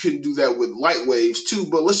extent, you can do that with light waves too,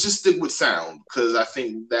 but let's just stick with sound, because I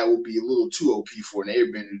think that would be a little too OP for an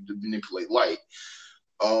airbender to manipulate light.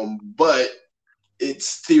 But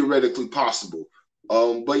it's theoretically possible.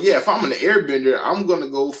 But yeah, if I'm an airbender, I'm going to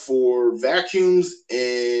go for vacuums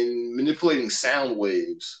and manipulating sound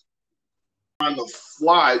waves. Trying to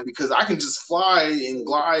fly, because I can just fly and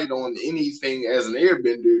glide on anything as an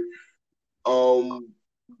airbender.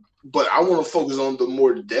 But I want to focus on the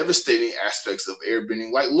more devastating aspects of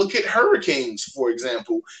airbending. Like, look at hurricanes, for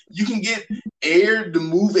example. You can get air to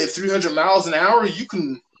move at 300 miles an hour. You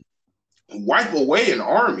can wipe away an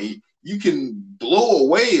army. You can blow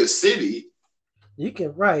away a city. You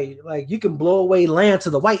can blow away land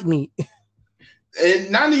to the white meat.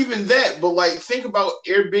 And not even that, but like think about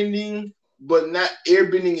airbending, but not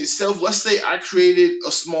airbending itself. Let's say I created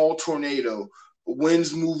a small tornado.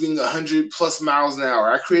 Winds moving 100 plus miles an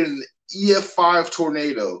hour. I created an EF5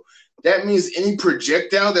 tornado. That means any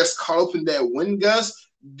projectile that's caught up in that wind gust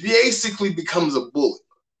basically becomes a bullet.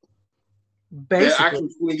 That I can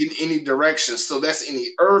swing in any direction. So that's any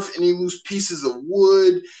earth, any loose pieces of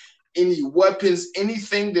wood, any weapons,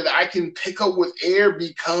 anything that I can pick up with air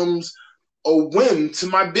becomes a whim to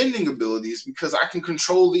my bending abilities, because I can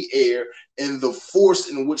control the air and the force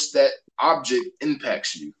in which that object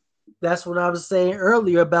impacts you. That's what I was saying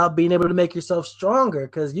earlier about being able to make yourself stronger,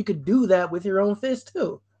 because you could do that with your own fist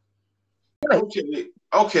too. Right.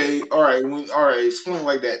 Okay, all right. Explain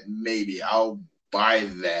like that. Maybe I'll buy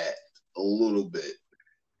that a little bit.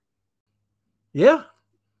 Yeah.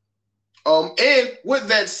 And with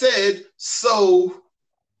that said, so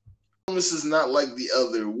this is not like the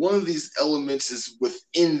other. One of these elements is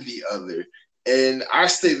within the other. And I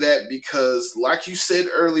say that because, like you said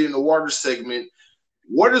earlier in the water segment,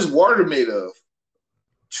 what is water made of?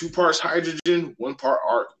 2 parts hydrogen, 1 part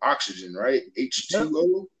oxygen, right?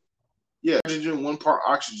 H2O. Yeah, hydrogen, 1 part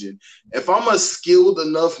oxygen. If I'm a skilled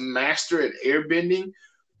enough master at airbending,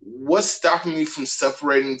 what's stopping me from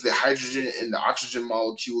separating the hydrogen and the oxygen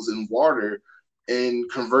molecules in water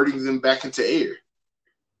and converting them back into air?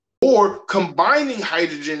 Or combining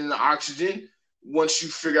hydrogen and oxygen, once you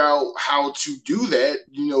figure out how to do that,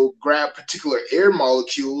 grab particular air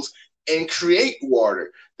molecules and create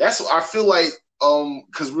water. That's what I feel like,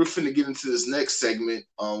 because we're finna get into this next segment,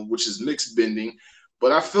 which is mixed bending.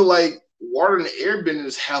 But I feel like water and air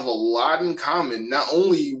benders have a lot in common, not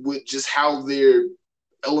only with just how their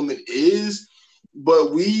element is,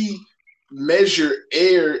 but we measure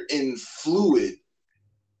air in fluid.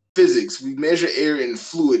 physics. We measure air in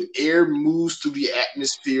fluid. Air moves through the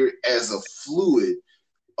atmosphere as a fluid.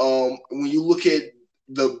 When you look at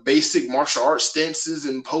the basic martial arts stances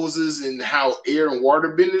and poses and how air and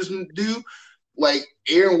water benders do, like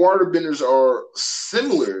air and water benders are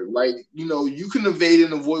similar. Like, you know, you can evade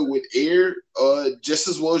and avoid with air just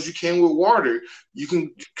as well as you can with water. You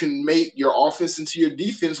can make your offense into your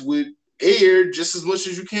defense with air just as much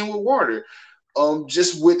as you can with water.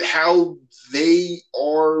 Just with how they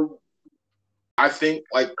are, I think,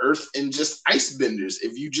 like earth and just ice benders.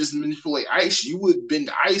 If you just manipulate ice, you would bend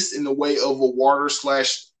ice in the way of a water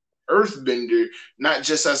 / earth bender, not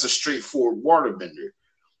just as a straightforward water bender.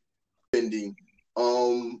 Bending,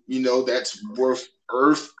 you know, that's worth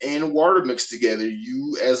earth and water mixed together.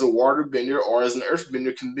 You as a water bender or as an earth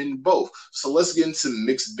bender can bend both. So let's get into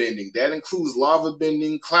mixed bending. That includes lava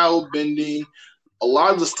bending, cloud bending. A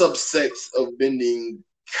lot of the subsets of bending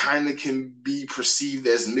kind of can be perceived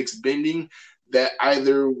as mixed bending, that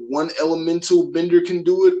either one elemental bender can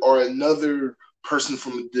do it or another person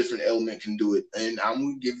from a different element can do it. And I'm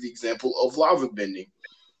going to give the example of lava bending.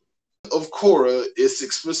 Of Korra, it's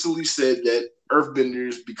explicitly said that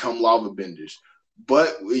earthbenders become lava benders.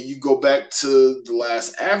 But when you go back to the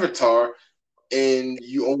last Avatar and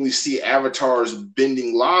you only see avatars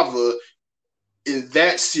bending lava, in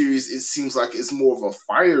that series, it seems like it's more of a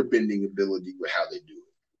fire bending ability with how they do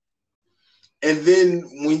it. And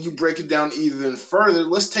then when you break it down even further,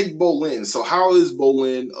 let's take Bolin. So how is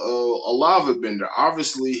Bolin a lava bender?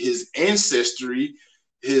 Obviously, his ancestry,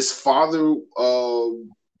 his father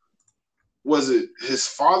his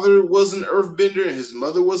father was an earthbender and his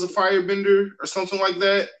mother was a firebender or something like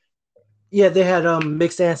that? Yeah, they had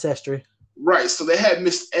mixed ancestry. Right, so they had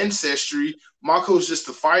mixed ancestry. Mako's just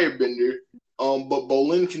a firebender, but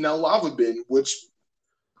Bolin can now lava bend, which,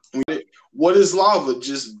 what is lava?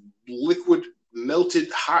 Just liquid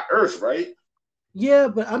melted hot earth, right? Yeah,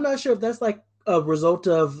 but I'm not sure if that's like a result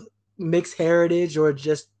of mixed heritage or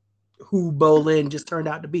just who Bolin just turned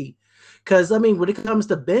out to be. Because I mean, when it comes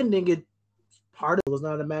to bending, it part of it was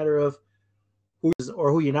not a matter of who is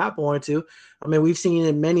or who you're not born to. I mean, we've seen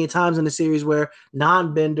it many times in the series where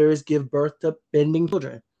non-benders give birth to bending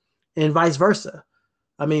children, and vice versa.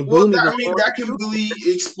 I mean, Well, Boomy was that can be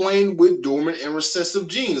explained with dormant and recessive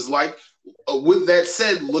genes. Like, with that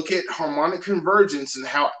said, look at harmonic convergence and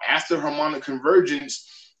how after harmonic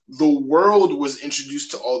convergence, the world was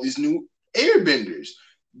introduced to all these new airbenders.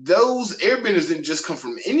 Those airbenders didn't just come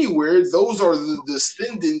from anywhere. Those are the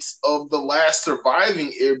descendants of the last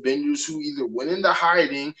surviving airbenders who either went into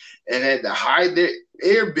hiding and had to hide their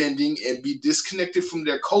airbending and be disconnected from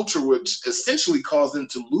their culture, which essentially caused them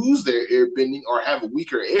to lose their airbending or have a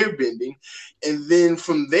weaker airbending. And then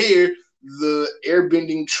from there, the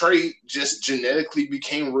airbending trait just genetically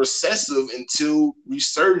became recessive until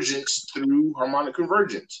resurgence through harmonic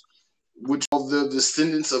convergence, which all the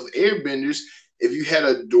descendants of airbenders, if you had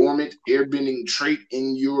a dormant airbending trait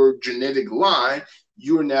in your genetic line,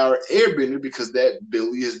 you are now an airbender because that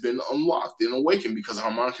ability has been unlocked and awakened because of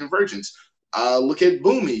harmonic convergence. Look at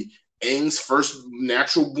Boomy, Aang's first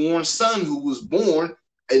natural born son, who was born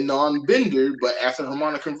a non-bender, but after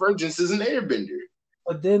harmonic convergence is an airbender.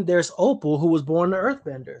 But then there's Opal, who was born to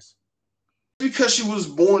earthbenders. Because she was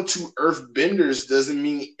born to earthbenders doesn't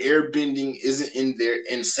mean airbending isn't in their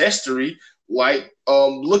ancestry. Like,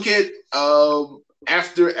 look at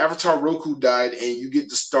after Avatar Roku died, and you get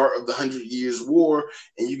the start of the 100 Years War,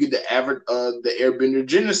 and you get the Airbender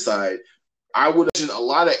genocide. I would imagine a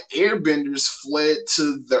lot of airbenders fled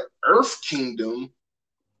to the Earth Kingdom,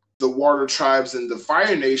 the Water Tribes, and the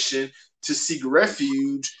Fire Nation to seek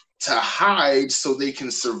refuge, to hide so they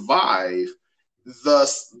can survive.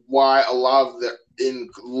 Thus, why a lot of in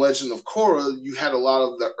Legend of Korra, you had a lot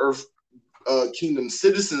of the Earth Kingdom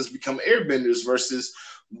citizens become airbenders versus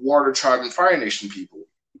Water Tribe and Fire Nation people.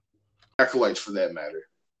 Acolytes, for that matter.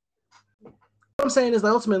 What I'm saying is,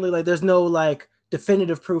 like, ultimately, like, there's no like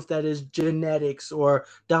definitive proof that is genetics or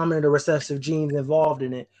dominant or recessive genes involved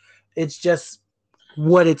in it. It's just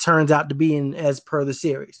what it turns out to be in as per the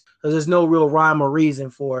series. So there's no real rhyme or reason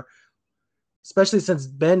for, especially since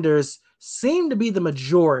benders seem to be the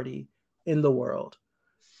majority in the world.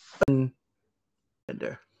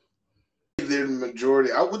 Bender. They're the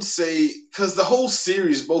majority. I would say, because the whole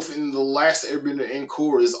series, both in the last Airbender and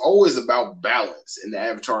Korra, is always about balance, and the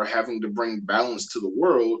Avatar having to bring balance to the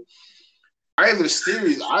world. Either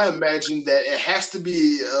series, I imagine that it has to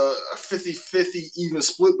be a 50-50 even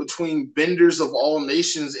split between benders of all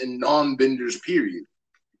nations and non-benders, period.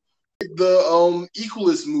 The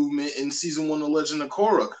Equalist movement in season 1 of Legend of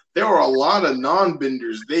Korra, there are a lot of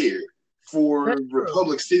non-benders there. for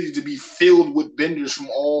Republic City to be filled with benders from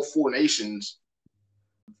all 4 nations.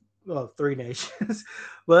 Well, 3 nations,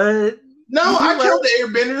 but no, I count the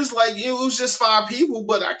airbenders like it was just 5 people,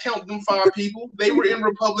 but I count them 5 people. They were in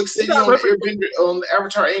Republic City on the airbender on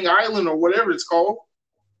Avatar Aang Island or whatever it's called.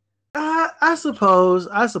 I suppose.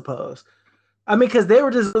 I mean, because they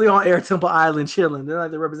were just really on Air Temple Island chilling. They're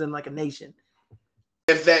like they represent like a nation.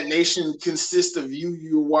 If that nation consists of you,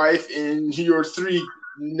 your wife, and your 3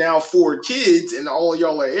 now 4 kids, and all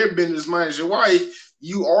y'all are airbenders minus your wife,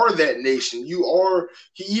 you are that nation. You are.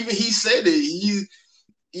 He said it.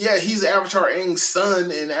 He's Avatar Aang's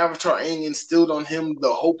son, and Avatar Aang instilled on him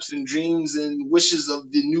the hopes and dreams and wishes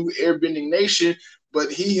of the new airbending nation.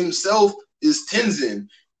 But he himself is Tenzin,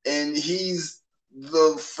 and he's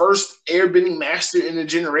the first airbending master in a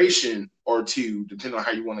generation or 2, depending on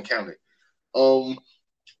how you want to count it.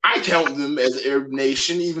 I count them as Arab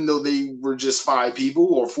Nation, even though they were just 5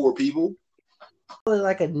 people or 4 people.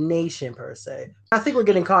 Like a nation per se. I think we're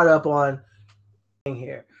getting caught up on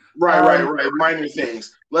here. Right. Minor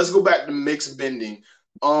things. Let's go back to mixed bending.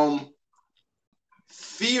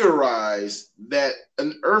 Theorize that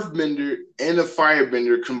an earthbender and a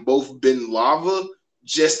firebender can both bend lava,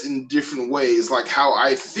 just in different ways. Like how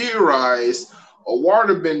I theorize a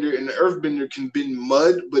waterbender and an earthbender can bend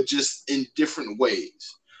mud, but just in different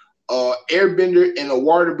ways. Airbender and a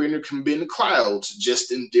waterbender can bend clouds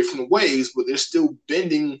just in different ways, but they're still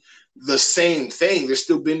bending the same thing. They're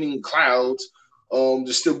still bending clouds.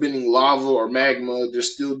 They're still bending lava or magma. They're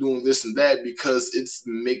still doing this and that because it's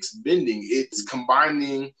mixed bending. It's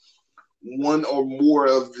combining one or more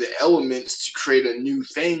of the elements to create a new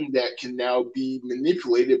thing that can now be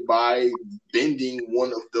manipulated by bending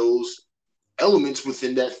one of those elements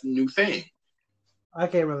within that new thing. I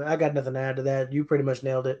can't remember. I got nothing to add to that. You pretty much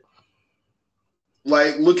nailed it.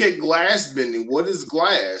 Like, look at glass bending. What is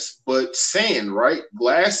glass but sand, right?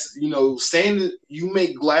 Glass, sand, you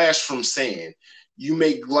make glass from sand. You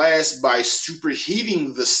make glass by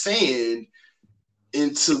superheating the sand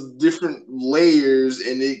into different layers,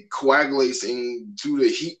 and it coagulates, and through the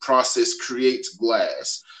heat process creates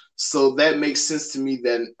glass. So that makes sense to me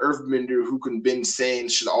that an earthbender who can bend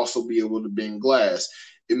sand should also be able to bend glass.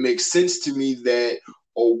 It makes sense to me that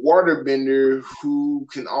a waterbender who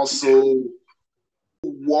can also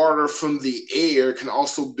water from the air can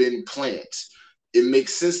also bend plants. It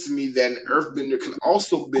makes sense to me that an earthbender can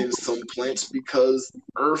also bend some plants because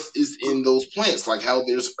earth is in those plants, like how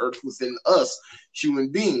there's earth within us, human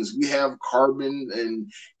beings. We have carbon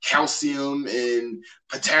and calcium and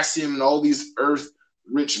potassium and all these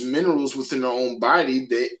earth-rich minerals within our own body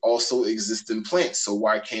that also exist in plants. So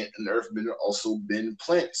why can't an earthbender also bend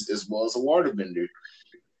plants as well as a waterbender?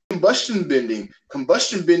 Combustion bending.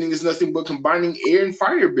 Combustion bending is nothing but combining air and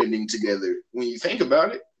fire bending together when you think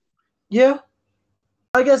about it. Yeah.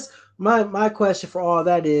 I guess my question for all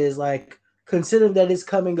that is, like, considering that it's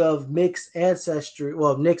coming of mixed ancestry,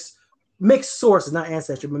 well, mixed sources, not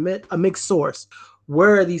ancestry, but a mixed source,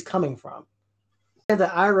 where are these coming from? And the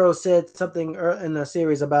Iroh said something in the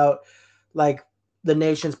series about, like, the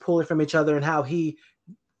nations pulling from each other and how he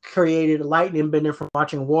created lightning bending from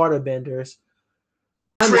watching water benders.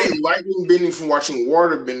 Created lightning bending from watching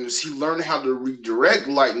water benders. He learned how to redirect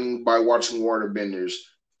lightning by watching water benders.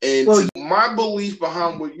 And my belief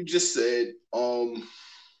behind what you just said,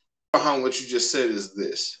 is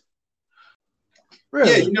this.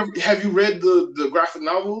 Really? Yeah, have you read the graphic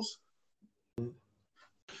novels?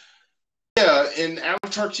 Yeah, in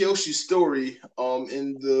Avatar Kyoshi's story,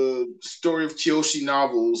 in the story of Kyoshi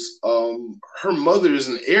novels, her mother is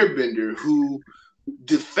an airbender who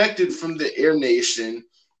defected from the Air Nation,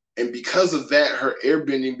 and because of that, her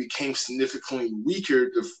airbending became significantly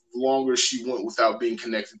weaker the longer she went without being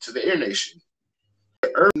connected to the Air Nation.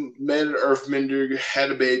 Earth met an earthbender,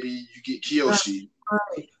 had a baby, you get Kyoshi.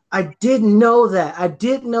 I didn't know that. I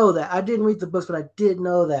didn't read the books, but I did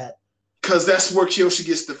know that. Because that's where Kyoshi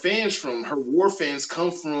gets the fans from. Her war fans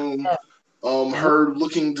come from her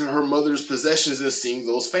looking to her mother's possessions and seeing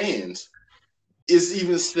those fans. It's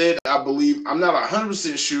even said, I believe, I'm not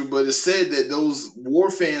 100% sure, but it's said that those war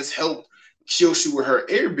fans helped Kyoshi with her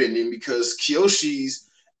airbending because Kyoshi's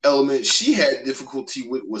element she had difficulty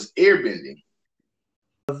with was airbending.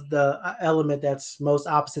 The element that's most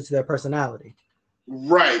opposite to their personality.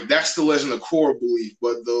 Right, that's the Legend of Korra belief,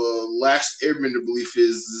 but the last airbender belief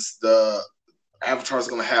is the Avatar is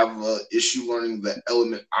going to have an issue learning the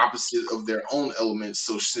element opposite of their own element.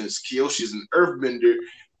 So since Kyoshi is an earthbender,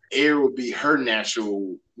 air would be her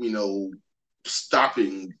natural,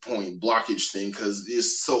 stopping point, blockage thing, because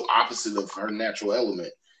it's so opposite of her natural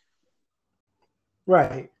element.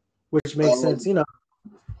 Right, which makes sense,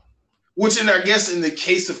 Which, and I guess in the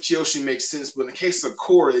case of Kyoshi makes sense, but in the case of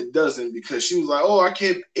Korra, it doesn't, because she was like, "Oh, I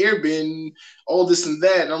can't airbend, all this and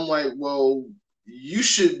that." And I'm like, well, you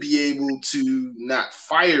should be able to not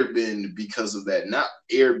firebend because of that, not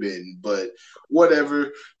airbend, but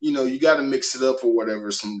whatever. You got to mix it up or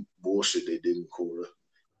whatever. Some bullshit they did in Korra.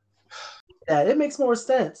 Yeah, it makes more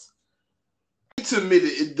sense. To admit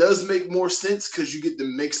it, it does make more sense because you get to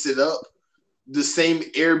mix it up. The same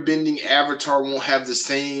airbending avatar won't have the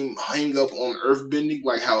same hang up on earthbending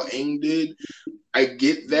like how Aang did. I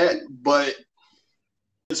get that, but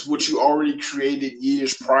it's what you already created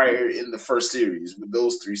years prior in the first series with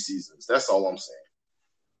those 3 seasons. That's all I'm saying.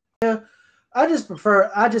 Yeah, I just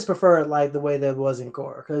prefer it like the way that it was in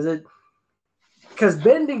Core, because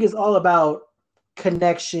bending is all about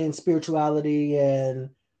connection, spirituality,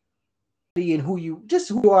 and who you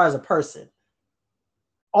are as a person.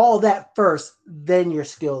 All that first, then your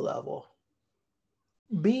skill level.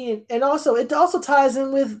 And also it also ties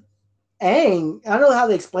in with Aang. I don't know how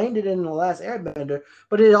they explained it in the last Airbender,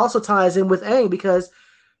 but it also ties in with Aang because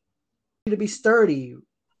to be sturdy,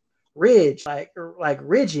 ridge, like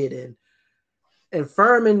rigid and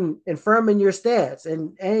firm in your stance.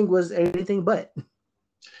 And Aang was anything but.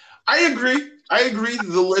 I agree.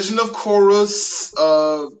 The Legend of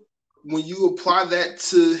Korra, when you apply that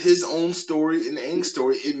to his own story and Aang's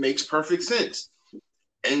story, it makes perfect sense.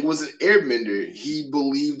 Aang was an airbender. He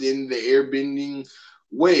believed in the airbending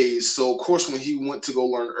ways. So, of course, when he went to go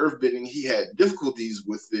learn earthbending, he had difficulties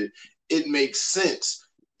with it. It makes sense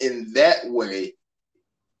in that way.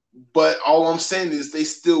 But all I'm saying is they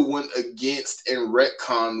still went against and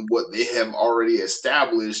retconned what they have already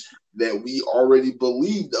established that we already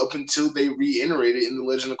believed up until they reiterated in the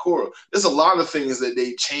Legend of Korra. There's a lot of things that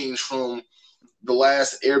they changed from the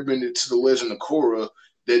last Airbender to the Legend of Korra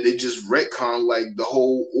that they just retcon, like the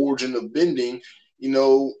whole origin of bending. In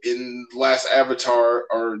the last Avatar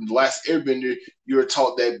or the last Airbender, you were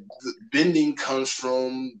taught that bending comes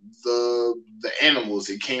from the animals.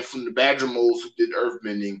 It came from the badger moles who did earth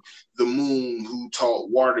bending, the moon who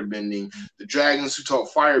taught water bending, the dragons who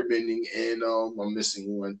taught fire bending, and I'm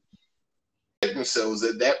missing one. Themselves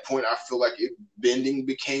at that point, I feel like bending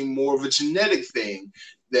became more of a genetic thing.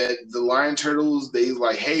 That the lion turtles, they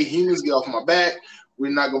like, hey, humans, get off my back.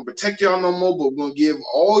 We're not gonna protect y'all no more, but we're gonna give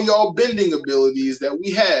all y'all bending abilities that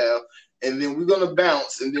we have, and then we're gonna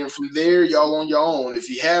bounce. And then from there, y'all on your own. If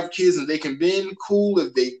you have kids and they can bend, cool.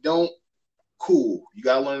 If they don't, cool. You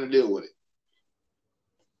gotta learn to deal with it.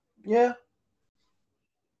 Yeah.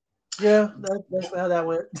 Yeah, that's how that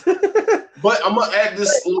went. But I'm gonna add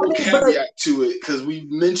this little caveat to it because we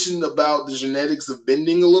mentioned about the genetics of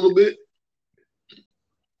bending a little bit.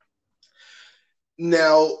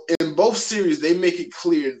 Now, in both series, they make it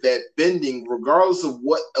clear that bending, regardless of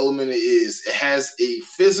what element it is, it has a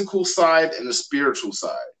physical side and a spiritual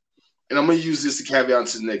side. And I'm going to use this to caveat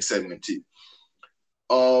to the next segment, too.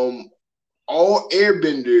 All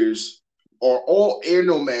airbenders or all air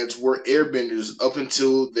nomads were airbenders up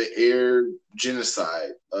until the air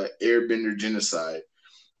genocide, airbender genocide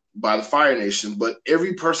by the Fire Nation. But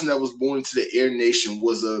every person that was born into the Air Nation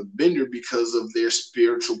was a bender because of their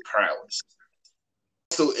spiritual prowess.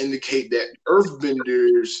 Also indicate that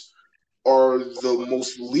earthbenders are the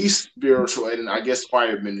most least spiritual, and I guess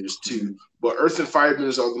firebenders too. But earth and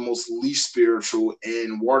firebenders are the most least spiritual,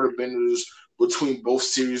 and waterbenders between both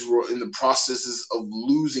series were in the processes of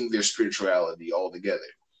losing their spirituality altogether.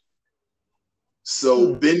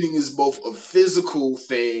 So bending is both a physical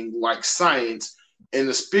thing like science and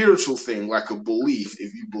a spiritual thing like a belief.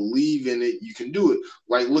 If you believe in it, you can do it.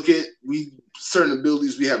 Like look at certain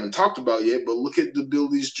abilities we haven't talked about yet, but look at the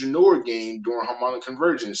abilities Jinora gained during harmonic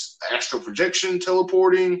convergence, astral projection,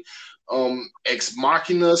 teleporting, ex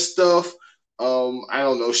machina stuff. I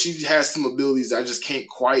don't know. She has some abilities I just can't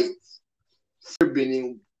quite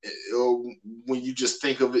bending when you just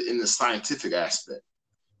think of it in the scientific aspect.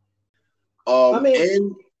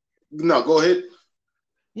 And no, go ahead.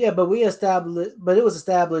 Yeah, but it was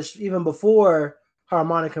established even before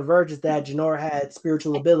harmonic convergence that Jinora had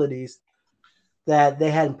spiritual abilities that they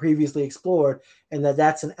hadn't previously explored, and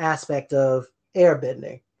that's an aspect of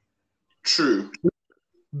airbending. True.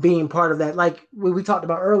 Being part of that, like we talked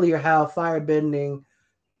about earlier, how firebending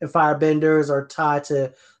and firebenders are tied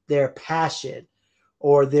to their passion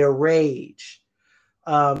or their rage.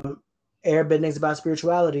 Airbending is about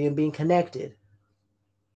spirituality and being connected.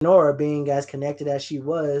 Nora being as connected as she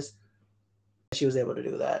was able to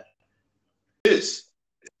do that.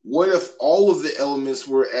 What if all of the elements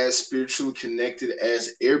were as spiritually connected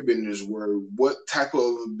as airbenders were? What type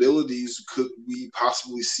of abilities could we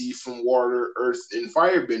possibly see from water, earth, and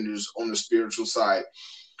firebenders on the spiritual side?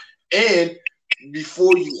 And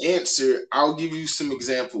before you answer, I'll give you some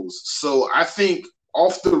examples. So I think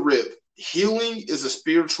off the rip, healing is a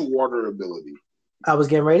spiritual water ability. I was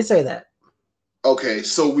getting ready to say that. Okay,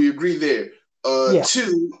 so we agree there. Yeah.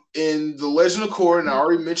 Two, in the Legend of Korra, and I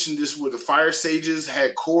already mentioned this, where the fire sages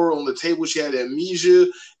had Korra on the table. She had amnesia,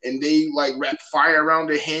 and they like wrapped fire around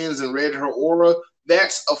her hands and read her aura.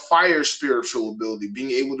 That's a fire spiritual ability,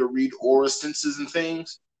 being able to read aura senses and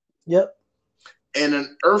things. Yep. And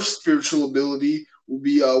an earth spiritual ability would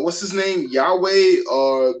be what's his name? Yahweh,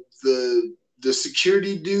 the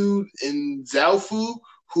security dude in Zaofu,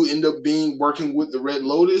 who ended up being working with the Red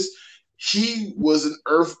Lotus. He was an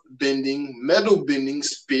earth bending, metal bending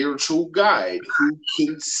spiritual guide who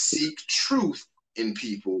can seek truth in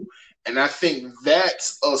people. And I think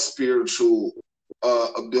that's a spiritual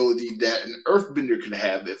ability that an earthbender could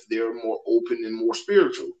have if they're more open and more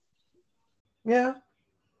spiritual. Yeah.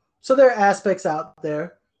 So there are aspects out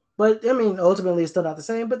there, but I mean, ultimately, it's still not the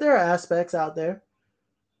same. But there are aspects out there.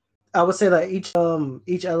 I would say that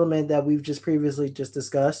each element that we've just previously just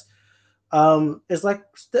discussed, is like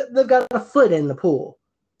they've got a foot in the pool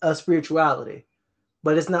of spirituality,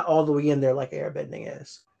 but it's not all the way in there like airbending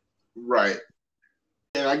is. Right.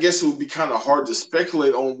 And I guess it would be kind of hard to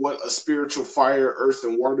speculate on what a spiritual fire, earth,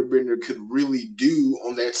 and waterbender could really do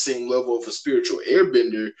on that same level of a spiritual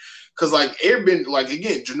airbender. Because, like, airbender, like,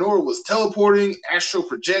 again, Jinora was teleporting, astral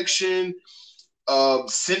projection,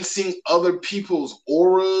 sensing other people's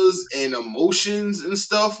auras and emotions and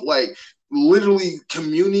stuff, like, literally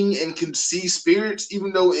communing and can see spirits,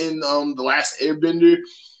 even though in The Last Airbender,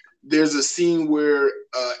 there's a scene where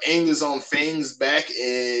Aang is on Fang's back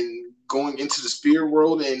and going into the spirit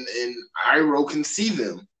world, and Iroh can see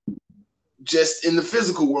them. Just in the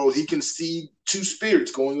physical world, he can see two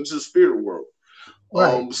spirits going into the spirit world.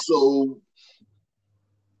 Right. So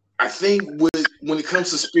I think when it comes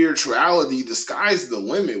to spirituality, the sky's the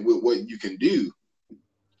limit with what you can do.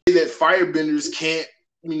 That firebenders can't,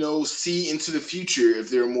 see into the future if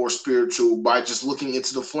they're more spiritual by just looking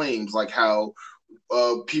into the flames, like how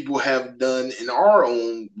people have done in our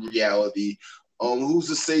own reality. Who's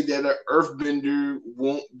to say that an earthbender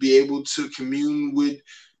won't be able to commune with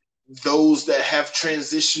those that have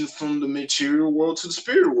transitioned from the material world to the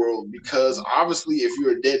spirit world? Because obviously, if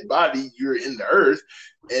you're a dead body, you're in the earth,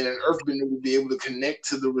 and an earthbender will be able to connect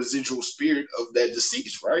to the residual spirit of that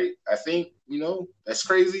deceased, right? I think, that's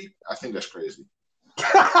crazy. I think that's crazy.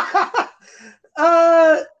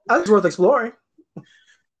 That's worth exploring.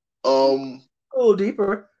 A little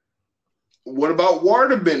deeper. What about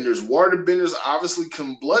waterbenders? Waterbenders obviously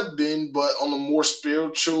can blood bend, but on a more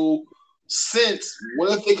spiritual sense.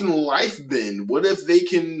 What if they can life bend? What if they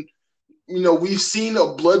can, we've seen a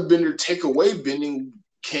bloodbender take away bending.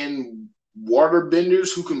 Can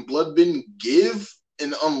waterbenders who can blood bend give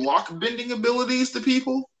and unlock bending abilities to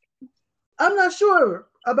people? I'm not sure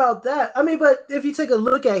about that. I mean, but if you take a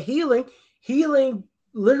look at healing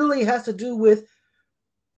literally has to do with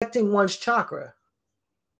affecting one's chakra.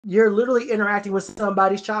 You're literally interacting with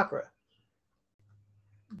somebody's chakra.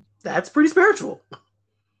 That's pretty spiritual.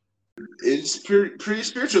 It's pretty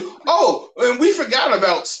spiritual. Oh, and we forgot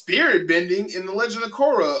about spirit bending in the Legend of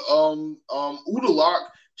Korra. Udalak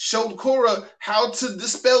showed Korra how to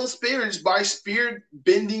dispel spirits by spirit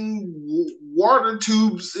bending water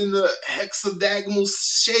tubes in the hexagonal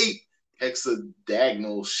shape,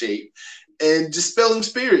 and dispelling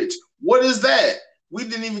spirits. What is that? We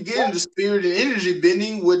didn't even get into spirit and energy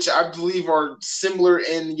bending, which I believe are similar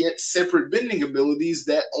and yet separate bending abilities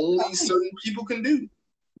that only certain people can do.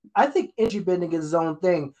 I think energy bending is its own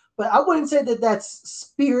thing, but I wouldn't say that that's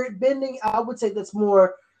spirit bending. I would say that's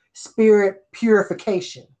more spirit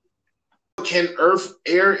purification. Can earth,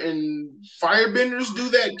 air, and firebenders do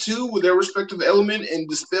that too with their respective element and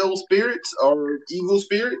dispel spirits or evil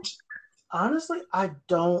spirits? Honestly, I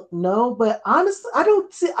don't know, but honestly,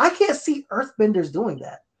 I can't see earthbenders doing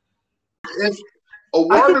that. If a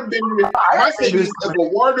waterbender, my thing is, if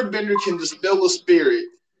a waterbender can dispel a spirit,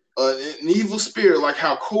 an evil spirit, like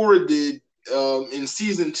how Korra did in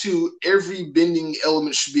season 2, every bending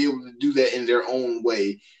element should be able to do that in their own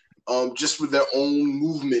way, just with their own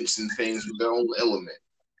movements and things, with their own element.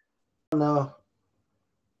 No.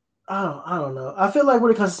 I don't know. I feel like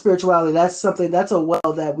when it comes to spirituality, that's a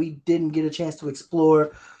well that we didn't get a chance to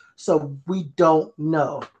explore, so we don't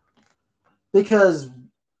know. Because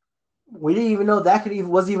we didn't even know that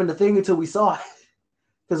wasn't even the thing until we saw it.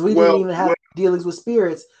 Because we didn't even have dealings with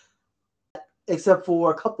spirits except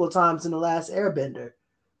for a couple of times in The Last Airbender.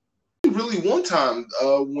 Really, one time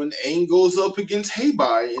when Aang goes up against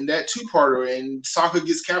Heibai in that 2-parter, and Sokka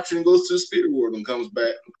gets captured and goes to the spirit world and comes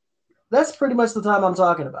back. That's pretty much the time I'm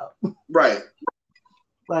talking about. Right.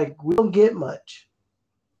 Like we don't get much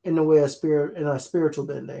in the way of spirit in a spiritual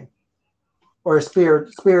bending or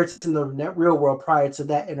spirits in the real world prior to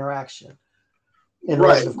that interaction in the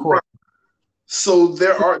Right. Legend of Korra. So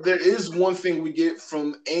there is one thing we get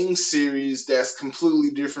from Aang's series that's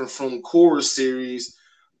completely different from Korra's series,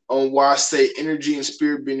 on why I say energy and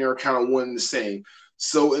spirit bending are kind of one and the same.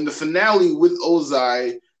 So in the finale with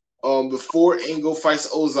Ozai, before Aang fights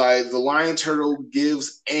Ozai, the Lion Turtle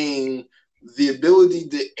gives Aang the ability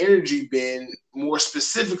to energy bend, more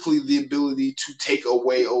specifically the ability to take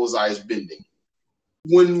away Ozai's bending.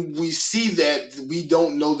 When we see that, we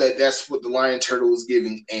don't know that that's what the Lion Turtle is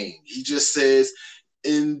giving Aang. He just says,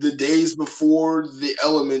 in the days before the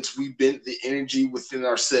elements, we bent the energy within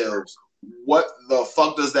ourselves. What the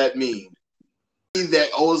fuck does that mean?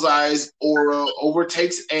 That Ozai's aura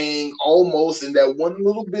overtakes Aang almost, and that one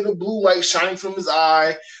little bit of blue light shines from his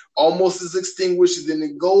eye, almost is extinguished, and then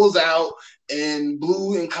it goes out, and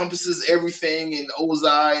blue encompasses everything in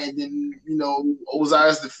Ozai, and then, Ozai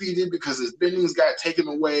is defeated because his bendings got taken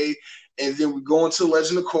away, and then we go into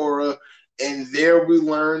Legend of Korra, and there we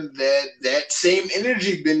learn that same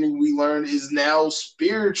energy bending we learned is now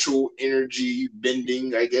spiritual energy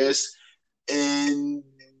bending, I guess, and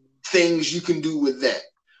things you can do with that.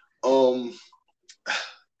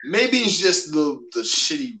 Maybe it's just the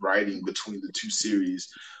shitty writing between the two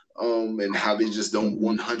series, and how they just don't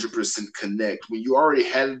 100% connect. When you already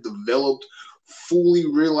had a developed, fully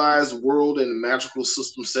realized world and a magical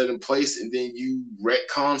system set in place, and then you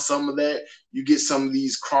retcon some of that, you get some of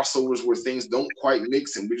these crossovers where things don't quite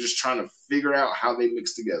mix, and we're just trying to figure out how they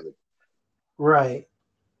mix together. Right.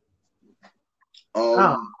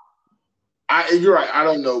 You're right. I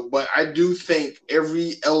don't know, but I do think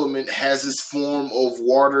every element has its form of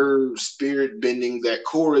water spirit bending that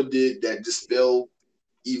Korra did that dispel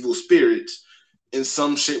evil spirits in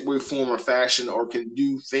some shape, way, form, or fashion, or can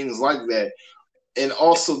do things like that. And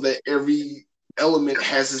also that every element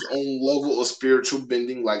has its own level of spiritual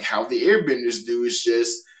bending, like how the airbenders do. It's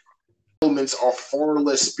just elements are far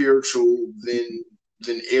less spiritual than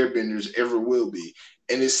airbenders ever will be.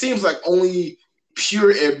 And it seems like only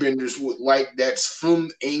pure airbenders would, like, that's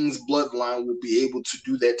from Aang's bloodline, will be able to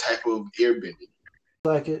do that type of airbending.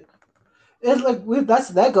 Like it's like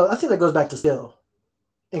that goes. I think that goes back to skill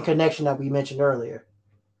and connection that we mentioned earlier.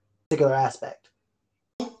 Particular aspect.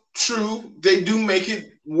 True, they do make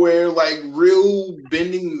it where like real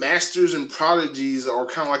bending masters and prodigies are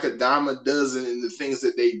kind of like a dime a dozen in the things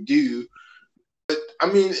that they do.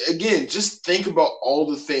 I mean, again, just think about all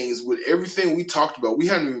the things with everything we talked about. We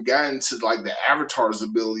haven't even gotten to like the Avatar's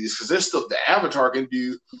abilities, because there's stuff the Avatar can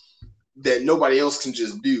do that nobody else can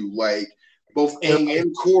just do. Like both Aang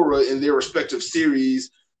and Korra in their respective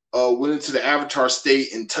series went into the Avatar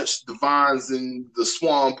state and touched the vines in the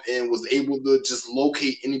swamp and was able to just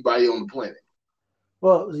locate anybody on the planet.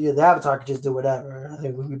 Well, yeah, the Avatar could just do whatever. I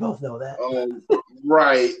think we both know that.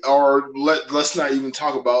 Right. Or let's not even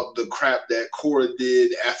talk about the crap that Korra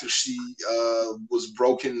did after she was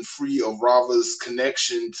broken free of Rava's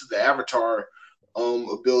connection to the Avatar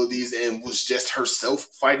abilities and was just herself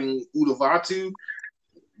fighting Udavatu.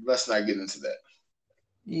 Let's not get into that.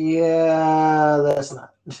 Yeah, that's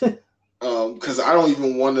not. Because I don't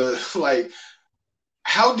even want to, like,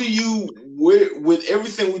 how do you, with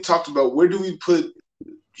everything we talked about, where do we put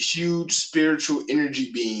huge spiritual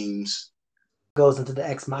energy beams? Goes into the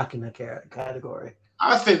Ex Machina category.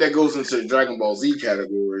 I think that goes into the Dragon Ball Z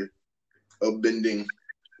category of bending.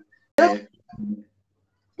 Yep.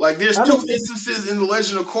 Like, there's two instances in the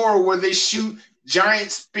Legend of Korra where they shoot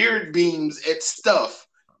giant spirit beams at stuff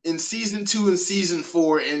in season 2 and season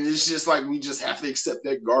 4, and it's just like we just have to accept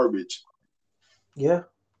that garbage. Yeah.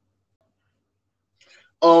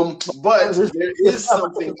 But there is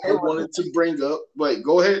something I wanted to bring up. Wait,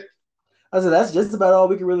 go ahead. I said that's just about all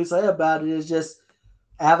we can really say about it. Is just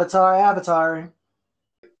Avatar.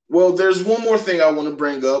 Well, there's one more thing I want to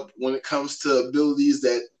bring up when it comes to abilities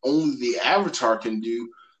that only the Avatar can do.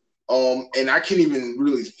 And I can't even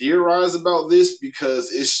really theorize about this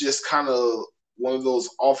because it's just kind of one of those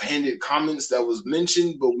offhanded comments that was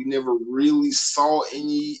mentioned, but we never really saw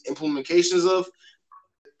any implementations of.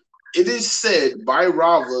 It is said by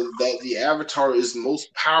Rava that the Avatar is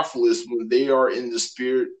most powerfulest when they are in the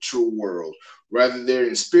spiritual world, whether they're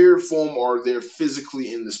in spirit form or they're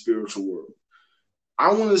physically in the spiritual world.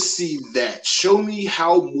 I want to see that. Show me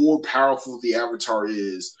how more powerful the Avatar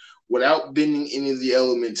is without bending any of the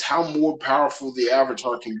elements, how more powerful the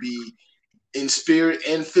Avatar can be in spirit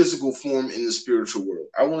and physical form in the spiritual world.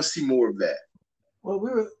 I want to see more of that. Well,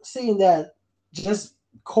 we were seeing that just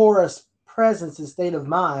Korra's presence and state of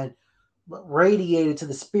mind radiated to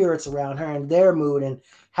the spirits around her and their mood and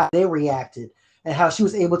how they reacted, and how she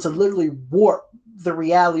was able to literally warp the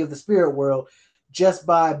reality of the spirit world just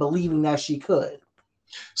by believing that she could.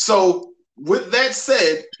 So, with that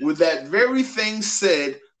said, with that very thing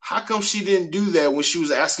said, how come she didn't do that when she was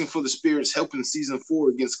asking for the spirits' help in season 4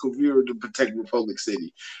 against Kuvira to protect Republic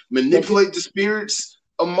City? Manipulate the spirits'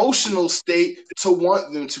 emotional state to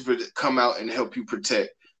want them to come out and help you protect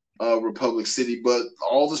Republic City, but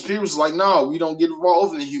all the spirits were like, no, we don't get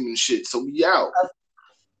involved in the human shit, so we out.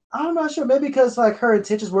 I'm not sure. Maybe because like her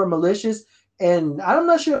intentions were malicious, and I'm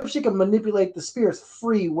not sure if she can manipulate the spirit's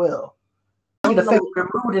free will. She can affect their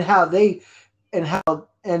mood and how they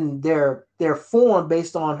and their form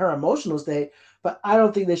based on her emotional state, but I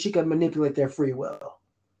don't think that she can manipulate their free will.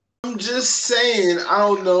 I'm just saying, I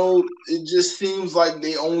don't know. It just seems like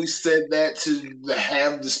they only said that to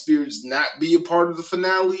have the spirits not be a part of the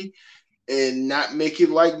finale and not make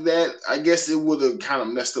it like that. I guess it would have kind of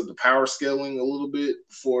messed up the power scaling a little bit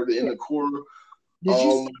for the inner core. Did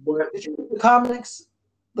you read the comics,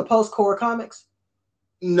 the post-core comics?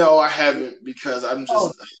 No, I haven't, because I'm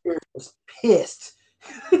just was pissed.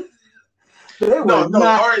 No.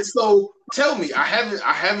 All right, so tell me,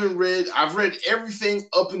 I've read everything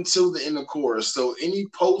up until the inner core. So any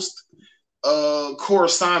post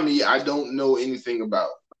Korosami, I don't know anything about.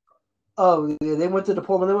 Oh, yeah, they went to the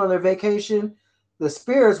port when they were on their vacation. The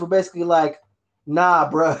spirits were basically like, "Nah,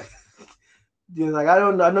 bro. You're like, I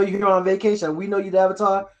know you're here on vacation. We know you're the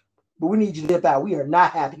Avatar, but we need you to dip out. We are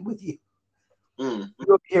not happy with you.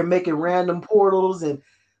 You're here making random portals, and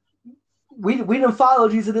we didn't follow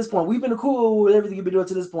you to this point. We've been cool with everything you've been doing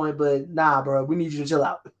to this point, but nah, bro, we need you to chill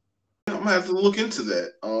out." I'm gonna have to look into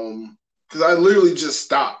that. Because I literally just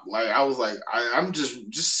stopped. Like I was like, I'm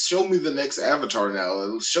just show me the next Avatar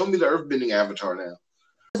now. Show me the Earthbending Avatar now.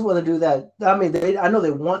 I just want to do that. I mean, I know they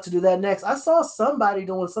want to do that next. I saw somebody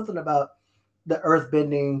doing something about the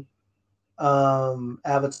Earthbending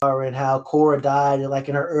Avatar and how Korra died like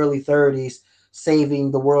in her early 30s,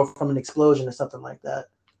 saving the world from an explosion or something like that.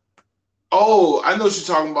 Oh, I know what you're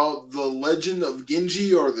talking about. The Legend of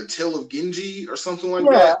Genji or the Tale of Genji or something like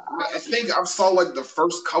that. I think I saw like the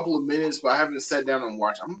first couple of minutes, but I haven't sat down and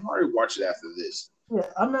watched. I'm probably watch it after this. Yeah,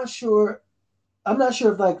 I'm not sure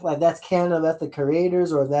if like that's canon, that's the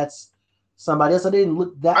creators, or that's somebody else. I didn't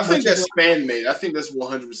look that. I think that's fan made. I think that's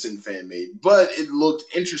 100% fan made, but it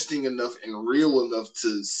looked interesting enough and real enough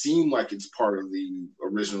to seem like it's part of the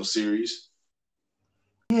original series.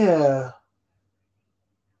 Yeah.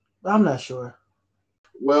 I'm not sure.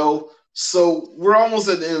 Well, so we're almost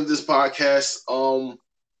at the end of this podcast.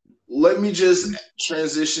 Let me just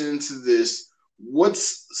transition into this.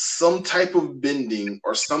 What's some type of bending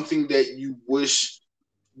or something that you wish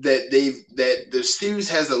that the series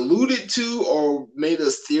has alluded to or made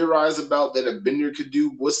us theorize about that a bender could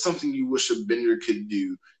do? What's something you wish a bender could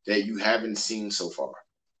do that you haven't seen so far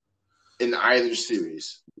in either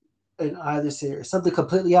series? In either series, something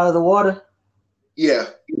completely out of the water. Yeah.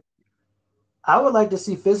 I would like to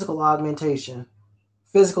see physical augmentation,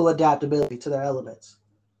 physical adaptability to their elements.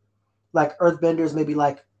 Like earthbenders, maybe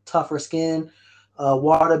like tougher skin.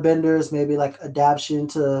 Waterbenders, maybe like adaptation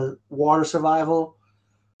to water survival.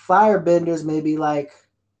 Firebenders, maybe like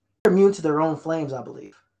they're immune to their own flames, I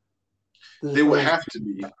believe. They would have to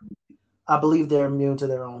be. I believe they're immune to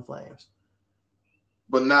their own flames.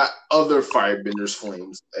 But not other firebenders'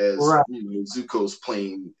 flames, as Zuko's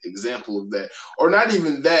plain example of that. Or not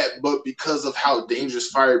even that, but because of how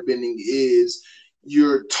dangerous firebending is,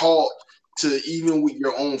 you're taught to, even with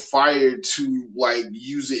your own fire, to like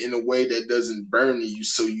use it in a way that doesn't burn you.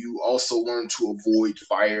 So you also learn to avoid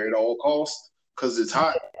fire at all costs because it's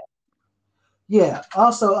hot. Yeah.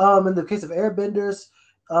 Also, in the case of airbenders,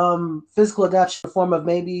 physical adaptation in the form of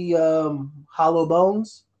maybe hollow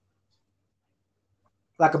bones.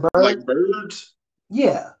 Like a bird? Like birds?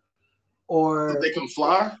 Yeah. Or so they can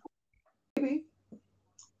fly? Maybe.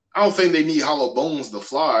 I don't think they need hollow bones to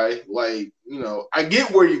fly. Like, I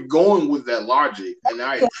get where you're going with that logic, and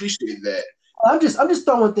I appreciate that. I'm just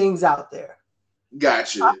throwing things out there.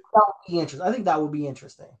 Gotcha. That would be interesting. I think that would be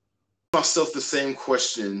interesting. Myself the same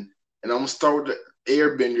question, and I'm gonna start with the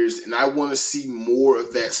airbenders, and I want to see more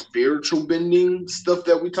of that spiritual bending stuff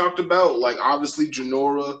that we talked about. Like, obviously,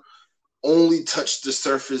 Jinora only touched the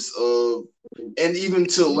surface of, and even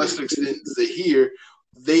to a lesser extent, Zahir,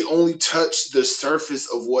 they only touch the surface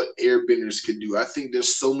of what airbenders can do. I think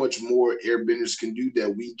there's so much more airbenders can do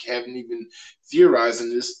that we haven't even theorized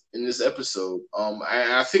in this episode.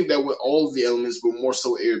 I think that with all of the elements, but more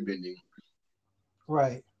so airbending.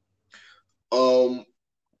 Right.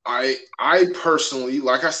 I personally,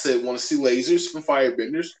 like I said, want to see lasers from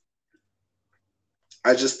firebenders.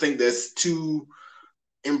 I just think that's too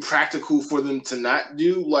impractical for them to not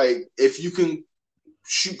do. Like, if you can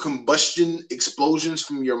shoot combustion explosions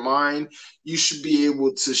from your mind, you should be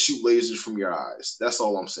able to shoot lasers from your eyes. That's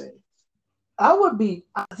all I'm saying. I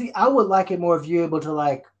would like it more if you're able to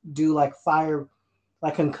like do like fire,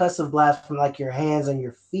 like concussive blast from like your hands and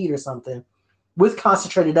your feet or something, with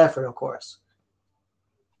concentrated effort, of course.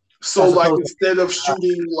 So, like, instead of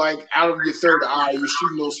shooting like out of your third eye, you're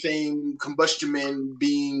shooting those same combustion man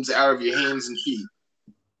beams out of your hands and feet.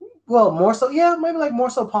 Well, more so, yeah, maybe like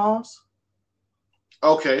more so palms.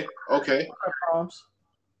 Okay. Palms.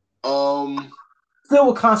 Still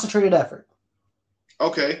with concentrated effort.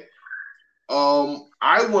 Okay.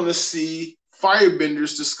 I want to see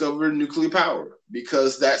firebenders discover nuclear power,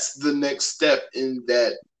 because that's the next step in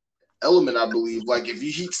that element, I believe. Like, if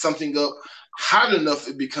you heat something up hot enough,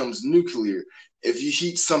 it becomes nuclear. If you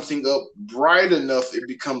heat something up bright enough, it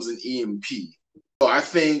becomes an EMP. So I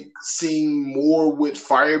think seeing more with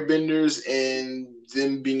firebenders and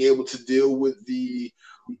them being able to deal with the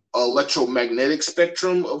electromagnetic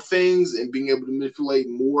spectrum of things and being able to manipulate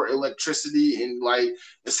more electricity, and like,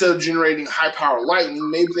 instead of generating high power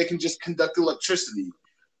lightning, maybe they can just conduct electricity,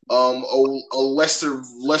 a lesser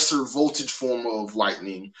voltage form of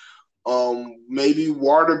lightning. Maybe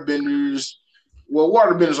waterbenders. Well,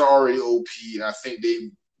 waterbenders are already OP, and I think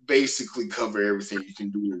they basically cover everything you can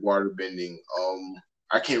do with waterbending.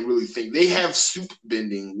 I can't really think. They have soup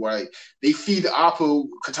bending, right? They feed Appa.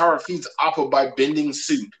 Katara feeds Appa by bending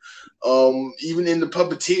soup. Even in the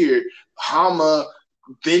puppeteer, Hama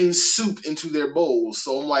bends soup into their bowls.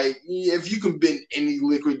 So I'm like, yeah, if you can bend any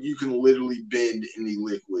liquid, you can literally bend any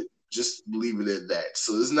liquid. Just leave it at that.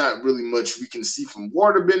 So there's not really much we can see from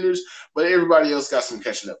waterbenders, but everybody else got some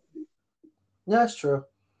catching up to do. That's true.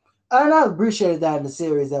 And I appreciated that in the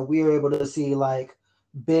series, that we were able to see like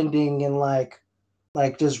bending and like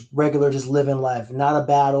just regular, just living life, not a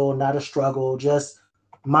battle, not a struggle, just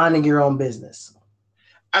minding your own business.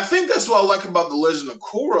 I think that's what I like about The Legend of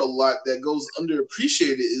Korra a lot, that goes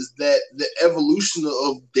underappreciated, is that the evolution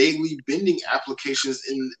of daily bending applications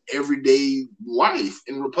in everyday life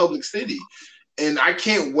in Republic City. And I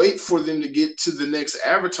can't wait for them to get to the next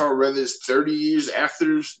Avatar, whether it's 30 years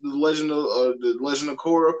after The Legend of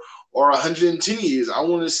Korra or 110 years. I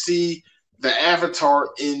want to see the Avatar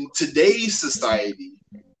in today's society,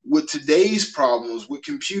 with today's problems, with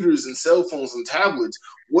computers and cell phones and tablets.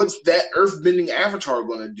 What's that earthbending Avatar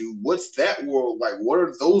going to do? What's that world like? What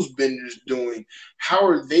are those benders doing? How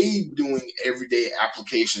are they doing everyday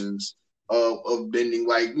applications of bending?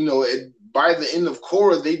 Like, by the end of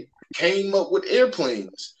Korra, they came up with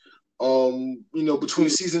airplanes. Between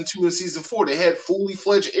season 2 and season 4, they had fully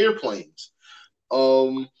fledged airplanes.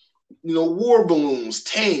 War balloons,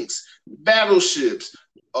 tanks, battleships.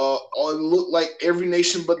 It looked like every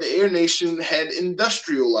nation but the Air Nation had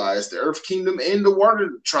industrialized. The Earth Kingdom and the Water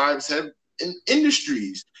Tribes had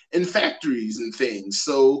industries and factories and things.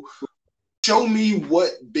 So show me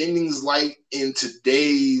what bending's like in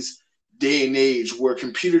today's day and age, where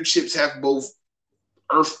computer chips have both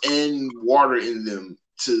earth and water in them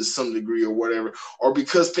to some degree or whatever. Or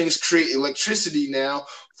because things create electricity now,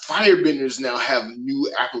 firebenders now have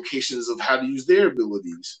new applications of how to use their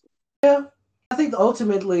abilities. Yeah. I think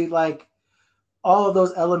ultimately, like, all of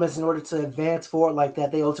those elements, in order to advance forward like that,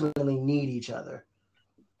 they ultimately need each other.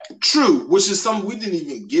 True, which is something we didn't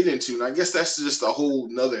even get into, and I guess that's just a whole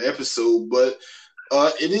nother episode. But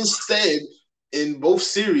it is said in both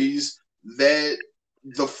series that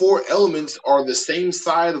the 4 elements are the same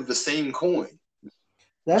side of the same coin.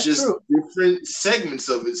 That's just true. Different segments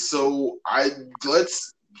of it. So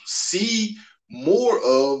let's see more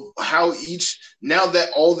of how now that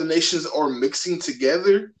all the nations are mixing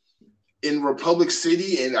together in Republic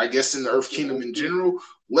City, and I guess in the Earth Kingdom in general,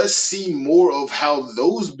 let's see more of how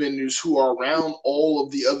those benders who are around all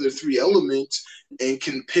of the other 3 elements and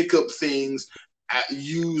can pick up things,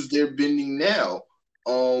 use their bending now.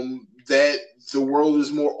 That the world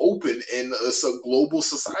is more open, and it's a global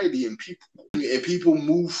society, and people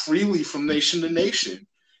move freely from nation to nation.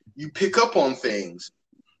 You pick up on things.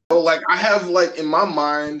 So, like, I have, like, in my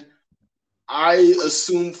mind, I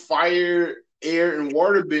assume fire, air, and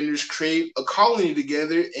water benders create a colony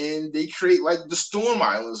together, and they create like the Storm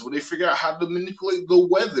Islands, where they figure out how to manipulate the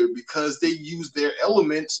weather because they use their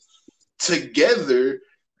elements together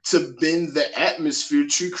to bend the atmosphere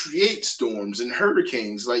to create storms and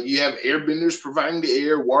hurricanes. Like, you have airbenders providing the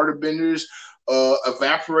air, waterbenders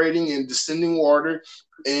evaporating and descending water,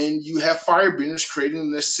 and you have firebenders creating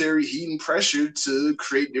the necessary heat and pressure to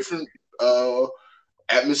create different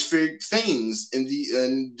atmospheric things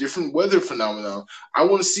and different weather phenomena. I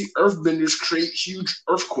want to see earthbenders create huge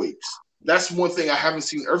earthquakes. That's one thing I haven't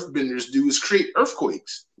seen earthbenders do is create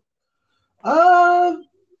earthquakes. Toph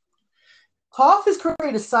has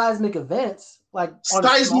created seismic events, like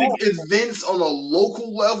seismic events on a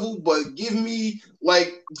local level, but give me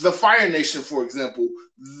like the Fire Nation, for example.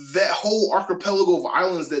 That whole archipelago of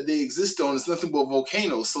islands that they exist on is nothing but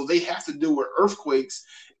volcanoes, so they have to deal with earthquakes.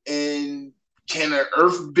 And can an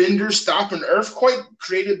earthbender stop an earthquake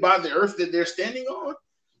created by the earth that they're standing on?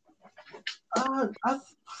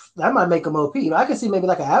 That might make them OP. I can see maybe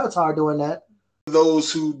like an Avatar doing that. For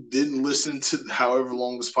those who didn't listen to however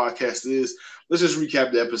long this podcast is, let's just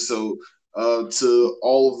recap the episode to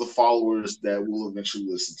all of the followers that will eventually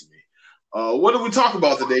listen to me. What did we talk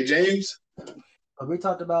about today, James? We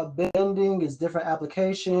talked about bending, its different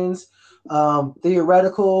applications,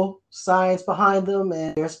 theoretical science behind them,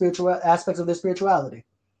 and their spiritual aspects of their spirituality.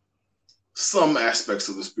 Some aspects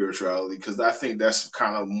of the spirituality, because I think that's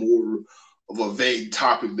kind of more of a vague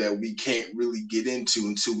topic that we can't really get into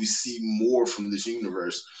until we see more from this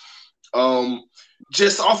universe.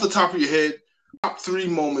 Just off the top of your head, top 3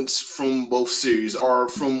 moments from both series are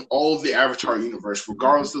from all of the Avatar universe,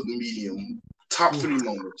 regardless of the medium. Top 3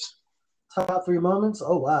 moments. Top 3 moments?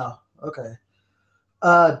 Oh, wow. Okay.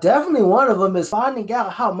 Definitely one of them is finding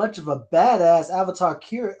out how much of a badass Avatar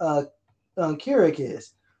Kirik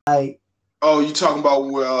is. You talking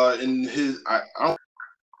about in his... I don't.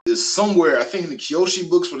 There's somewhere, I think in the Kyoshi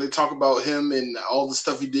books, where they talk about him and all the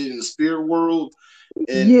stuff he did in the spirit world.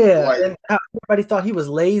 And and how everybody thought he was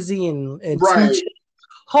lazy and right.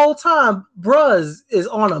 Whole time, bruh is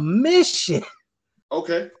on a mission.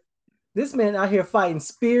 Okay. This man out here fighting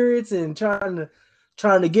spirits and trying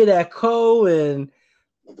to get at Ko, and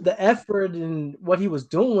the effort and what he was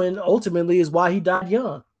doing ultimately is why he died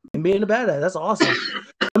young and being a badass. That's awesome.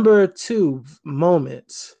 Number 2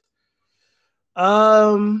 moments.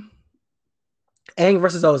 Aang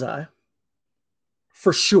versus Ozai,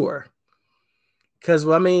 for sure. Because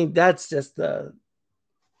I mean, that's just the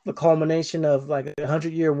culmination of like a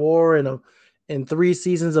 100-year war and 3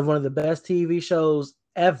 seasons of one of the best TV shows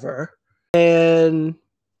ever. And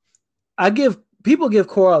people give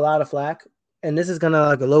Korra a lot of flack, and this is gonna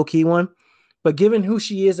like a low key one. But given who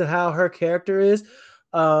she is and how her character is,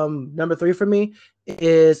 number 3 for me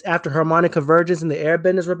is after harmonic convergence and the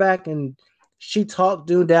airbenders were back and she talked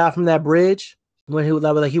Dune down from that bridge when he was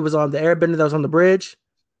on the airbender that was on the bridge.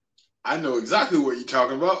 I know exactly what you're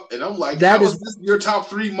talking about, and I'm like, how is this your top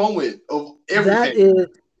 3 moment of everything?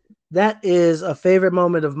 That is a favorite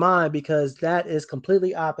moment of mine because that is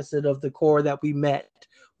completely opposite of the Korra that we met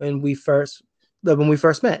when we first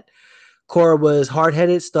met. Korra was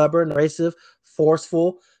hard-headed, stubborn, abrasive,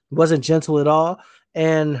 forceful, wasn't gentle at all,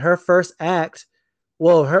 and her first act.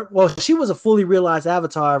 She was a fully realized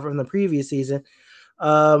Avatar from the previous season,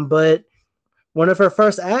 but one of her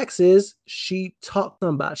first acts is she talks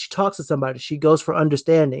to somebody. She goes for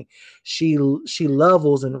understanding. She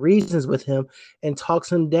levels and reasons with him and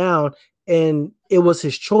talks him down. And it was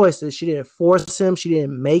his choice. That she didn't force him. She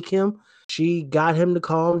didn't make him. She got him to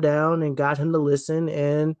calm down and got him to listen.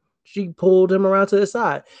 And she pulled him around to the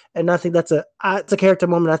side. And I think it's a character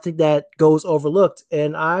moment. I think that goes overlooked,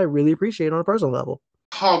 and I really appreciate it on a personal level.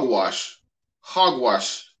 Hogwash. What?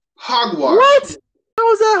 How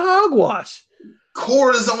is that hogwash?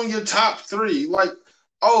 Korra's on your top 3. Like,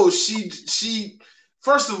 she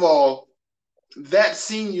first of all, that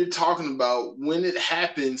scene you're talking about when it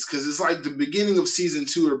happens, because it's like the beginning of season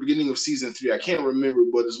 2 or beginning of season 3. I can't remember,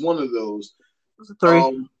 but it's one of those.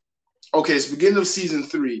 3. Okay, it's beginning of season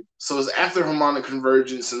 3. So it's after harmonic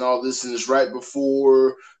convergence and all this, and it's right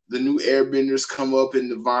before the new airbenders come up in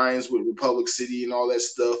the vines with Republic City and all that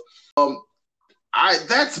stuff.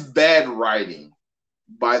 That's bad writing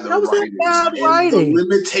by the writers. Bad writing. The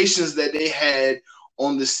limitations that they had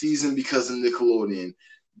on the season because of Nickelodeon.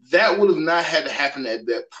 That would have not had to happen at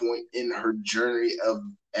that point in her journey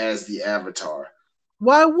as the Avatar.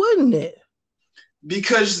 Why wouldn't it?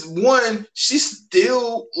 Because one, she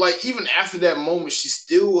still, like, even after that moment, she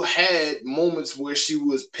still had moments where she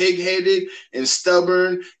was pig-headed and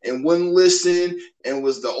stubborn and wouldn't listen and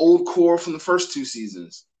was the old Korra from the first 2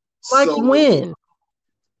 seasons. Like when?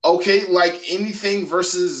 Okay, like anything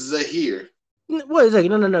versus Zahir. Wait a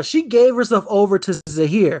second. No. She gave herself over to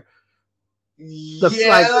Zahir. During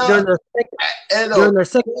their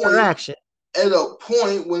second interaction. At a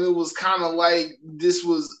point when it was kind of like this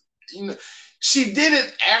was, she did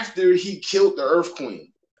it after he killed the Earth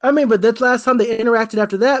Queen. I mean, but that's last time they interacted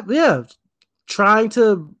after that. Yeah. Trying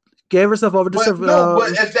to gave herself over to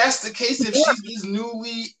but if that's the case, if she's this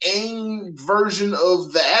newly Aang version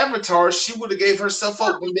of the Avatar, she would have gave herself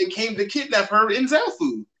up when they came to kidnap her in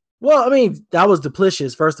Zaofu. Well, I mean, that was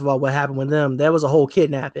duplicious. First of all, what happened with them? That was a whole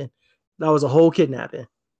kidnapping.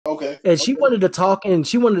 Okay. And she wanted to talk and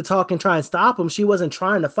try and stop him. She wasn't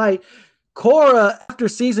trying to fight. Korra, after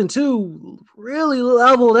season 2, really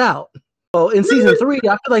leveled out. Well, in season 3,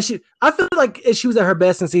 I feel like she was at her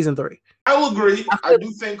best in season 3. I will agree. I do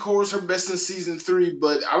think Korra's her best in season 3,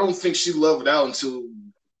 but I don't think she leveled out until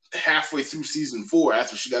halfway through season 4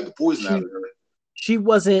 after she got the poison out of her. She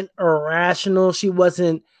wasn't irrational. She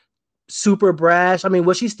wasn't super brash. I mean,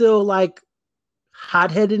 was she still like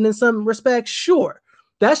hot-headed in some respects? Sure.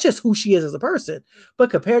 That's just who she is as a person.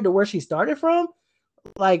 But compared to where she started from,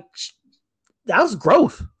 like, that was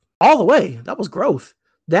growth all the way. That was growth.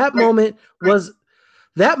 That moment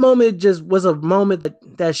just was a moment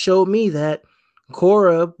that showed me that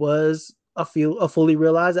Korra was a fully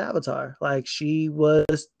realized Avatar. Like, she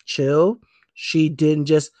was chill. She didn't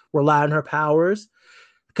just rely on her powers,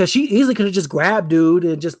 because she easily could have just grabbed dude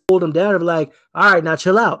and just pulled him down and be like, all right, now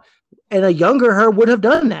chill out. And a younger her would have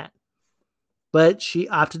done that. But she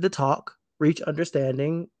opted to talk, reach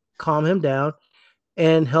understanding, calm him down,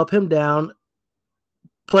 and help him down,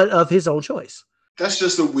 but of his own choice. That's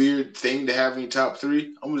just a weird thing to have in your top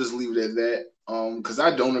 3. I'm gonna just leave it at that. Because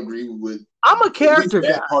I don't agree with. I'm a character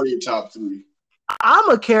guy. Part of your top 3. I'm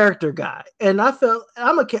a character guy, and I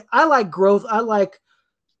like growth. I like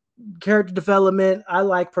character development. I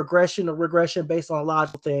like progression or regression based on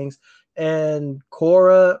logical things. And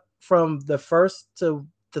Korra, from the first to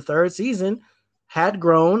the 3rd season, had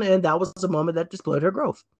grown, and that was a moment that displayed her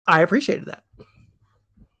growth. I appreciated that.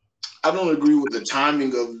 I don't agree with the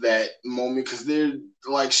timing of that moment, because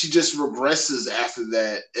she just regresses after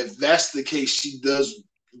that. If that's the case, she does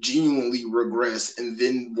genuinely regress and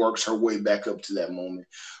then works her way back up to that moment.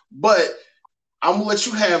 But I'm gonna let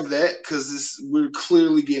you have that, because we're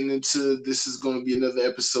clearly getting into this is going to be another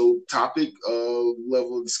episode topic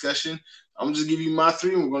level of discussion. I'm gonna just give you my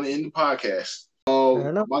 3, and we're going to end the podcast.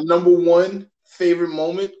 My number 1 favorite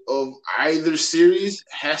moment of either series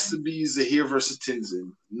has to be Zahir versus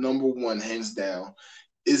Tenzin. Number 1, hands down.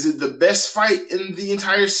 Is it the best fight in the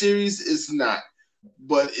entire series? It's not.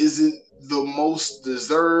 But is it the most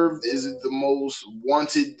deserved? Is it the most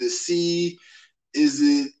wanted to see? Is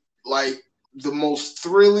it like the most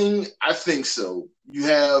thrilling? I think so. You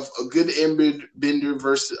have a good airbender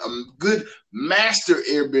versus a good master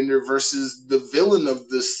airbender versus the villain of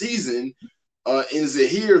the season, in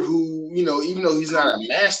Zahir, who, even though he's not a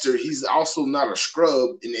master, he's also not a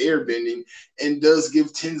scrub in airbending, and does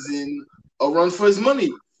give Tenzin a run for his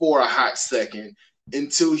money for a hot second,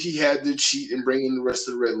 until he had to cheat and bring in the rest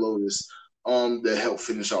of the Red Lotus that helped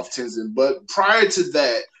finish off Tenzin. But prior to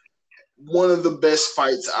that, one of the best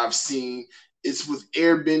fights I've seen, it's with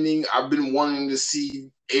airbending. I've been wanting to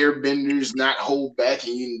see airbenders not hold back,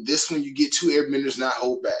 and this one you get 2 airbenders not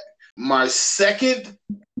hold back. My second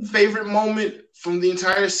favorite moment from the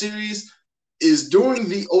entire series is during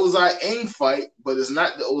the Ozai Aang fight, but it's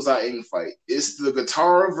not the Ozai Aang fight. It's the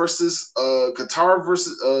Katara versus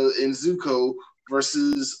and Zuko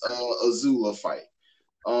versus Azula fight.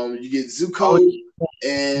 You get Zuko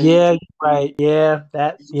and Zuko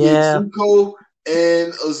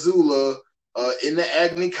and Azula in the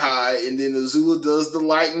Agni Kai, and then Azula does the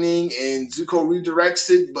lightning, and Zuko redirects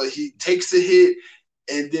it, but he takes a hit.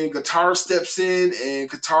 And then Katara steps in, and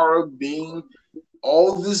Katara, being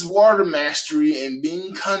all this water mastery and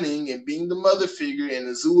being cunning and being the mother figure, and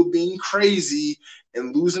Azula being crazy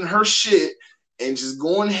and losing her shit and just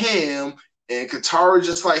going ham, and Katara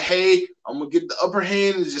just like, hey, I'm going to get the upper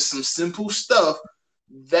hand, and just some simple stuff.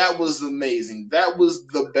 That was amazing. That was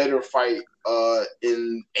the better fight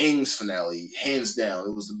in Aang's finale, hands down.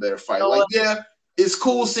 It was the better fight. It's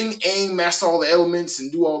cool seeing Aang master all the elements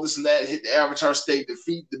and do all this and that, hit the Avatar state,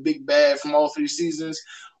 defeat the big bad from all 3 seasons.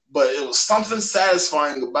 But it was something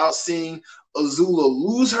satisfying about seeing Azula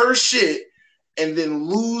lose her shit and then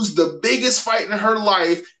lose the biggest fight in her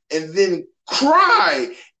life and then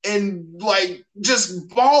cry and just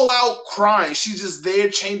ball out crying. She's just there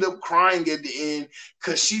chained up crying at the end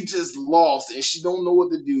because she just lost and she don't know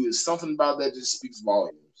what to do. It's something about that just speaks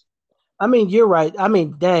volumes. I mean, you're right. I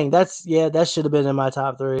mean, dang, that should have been in my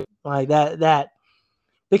top 3. Like that.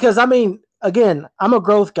 Because, I mean, again, I'm a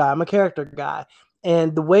growth guy. I'm a character guy.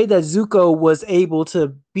 And the way that Zuko was able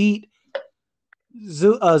to beat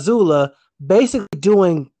Azula, basically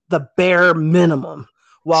doing the bare minimum,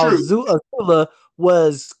 while Azula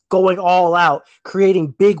was going all out,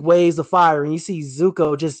 creating big waves of fire. And you see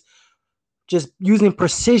Zuko just using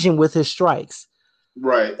precision with his strikes.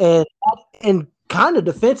 Right. And kind of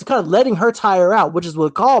defense, kind of letting her tire out, which is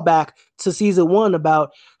what callback to season 1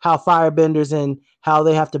 about how firebenders and how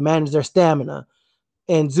they have to manage their stamina.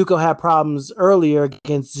 And Zuko had problems earlier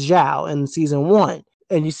against Zhao in season 1.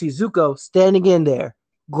 And you see Zuko standing in there,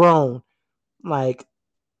 grown, like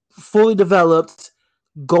fully developed,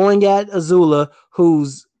 going at Azula,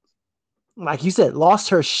 who's, like you said, lost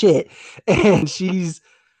her shit. And she's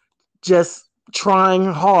just trying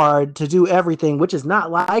hard to do everything, which is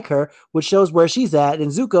not like her, which shows where she's at.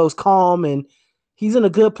 And Zuko's calm and he's in a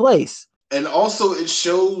good place. And also, it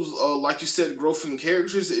shows, like you said, growth in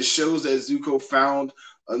characters. It shows that Zuko found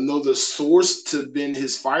another source to bend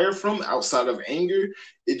his fire from outside of anger.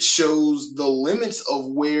 It shows the limits of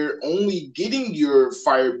where only getting your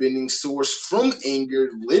fire bending source from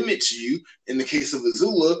anger limits you, in the case of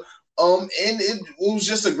Azula. And it was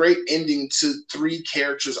just a great ending to 3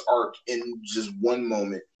 characters' arc in just one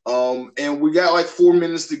moment. And we got like 4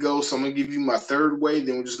 minutes to go, so I'm gonna give you my third way.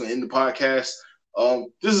 Then we're just gonna end the podcast.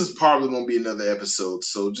 This is probably going to be another episode,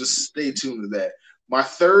 so just stay tuned to that. My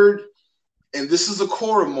third, and this is a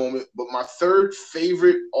Korra moment, but my third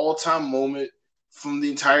favorite all-time moment from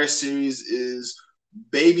the entire series is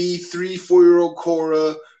baby 3-4-year-old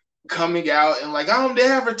Korra coming out and like, I'm the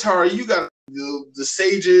Avatar. You got the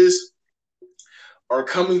sages are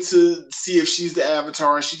coming to see if she's the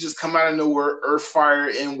Avatar, and she just come out of nowhere, earth,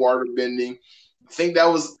 fire, and water bending. I think that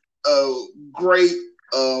was a great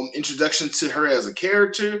introduction to her as a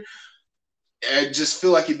character. I just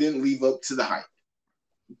feel like it didn't live up to the hype.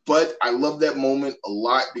 But I love that moment a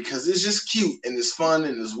lot because it's just cute and it's fun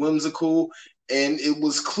and it's whimsical. And it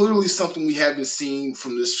was clearly something we haven't seen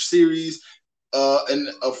from this series. And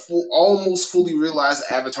almost fully realized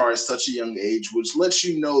Avatar at such a young age, which lets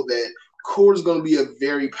you know that Korra is going to be a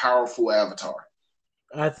very powerful Avatar.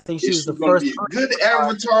 I think she was the going first. To be a good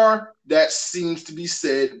Avatar, that seems to be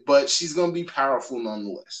said, but she's going to be powerful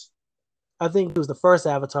nonetheless. I think it was the first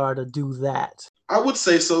Avatar to do that. I would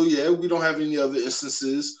say so, yeah. We don't have any other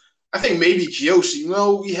instances. I think maybe Kyoshi.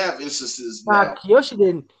 No, we have instances now. Kyoshi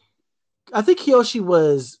didn't. I think Kyoshi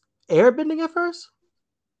was airbending at first.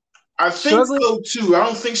 I think so, too. I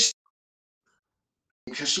don't think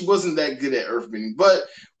because she wasn't that good at earthbending. But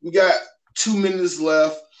we got 2 minutes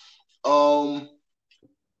left.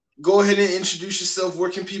 Go ahead and introduce yourself.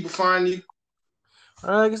 Where can people find you?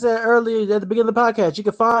 Like I said earlier at the beginning of the podcast, you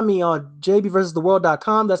can find me on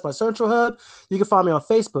jbversustheworld.com. That's my central hub. You can find me on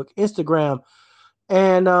Facebook, Instagram,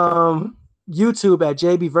 and YouTube at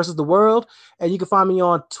JB versus the World. And you can find me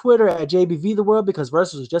on Twitter at JBV the World because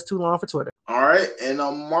versus was just too long for Twitter. All right. And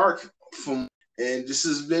I'm Mark and this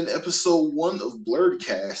has been episode 1 of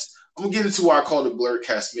Blerdcast. I'm going to get into why I called it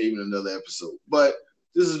Blerdcast maybe in another episode. But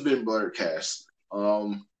this has been Blerdcast.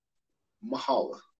 Mahala.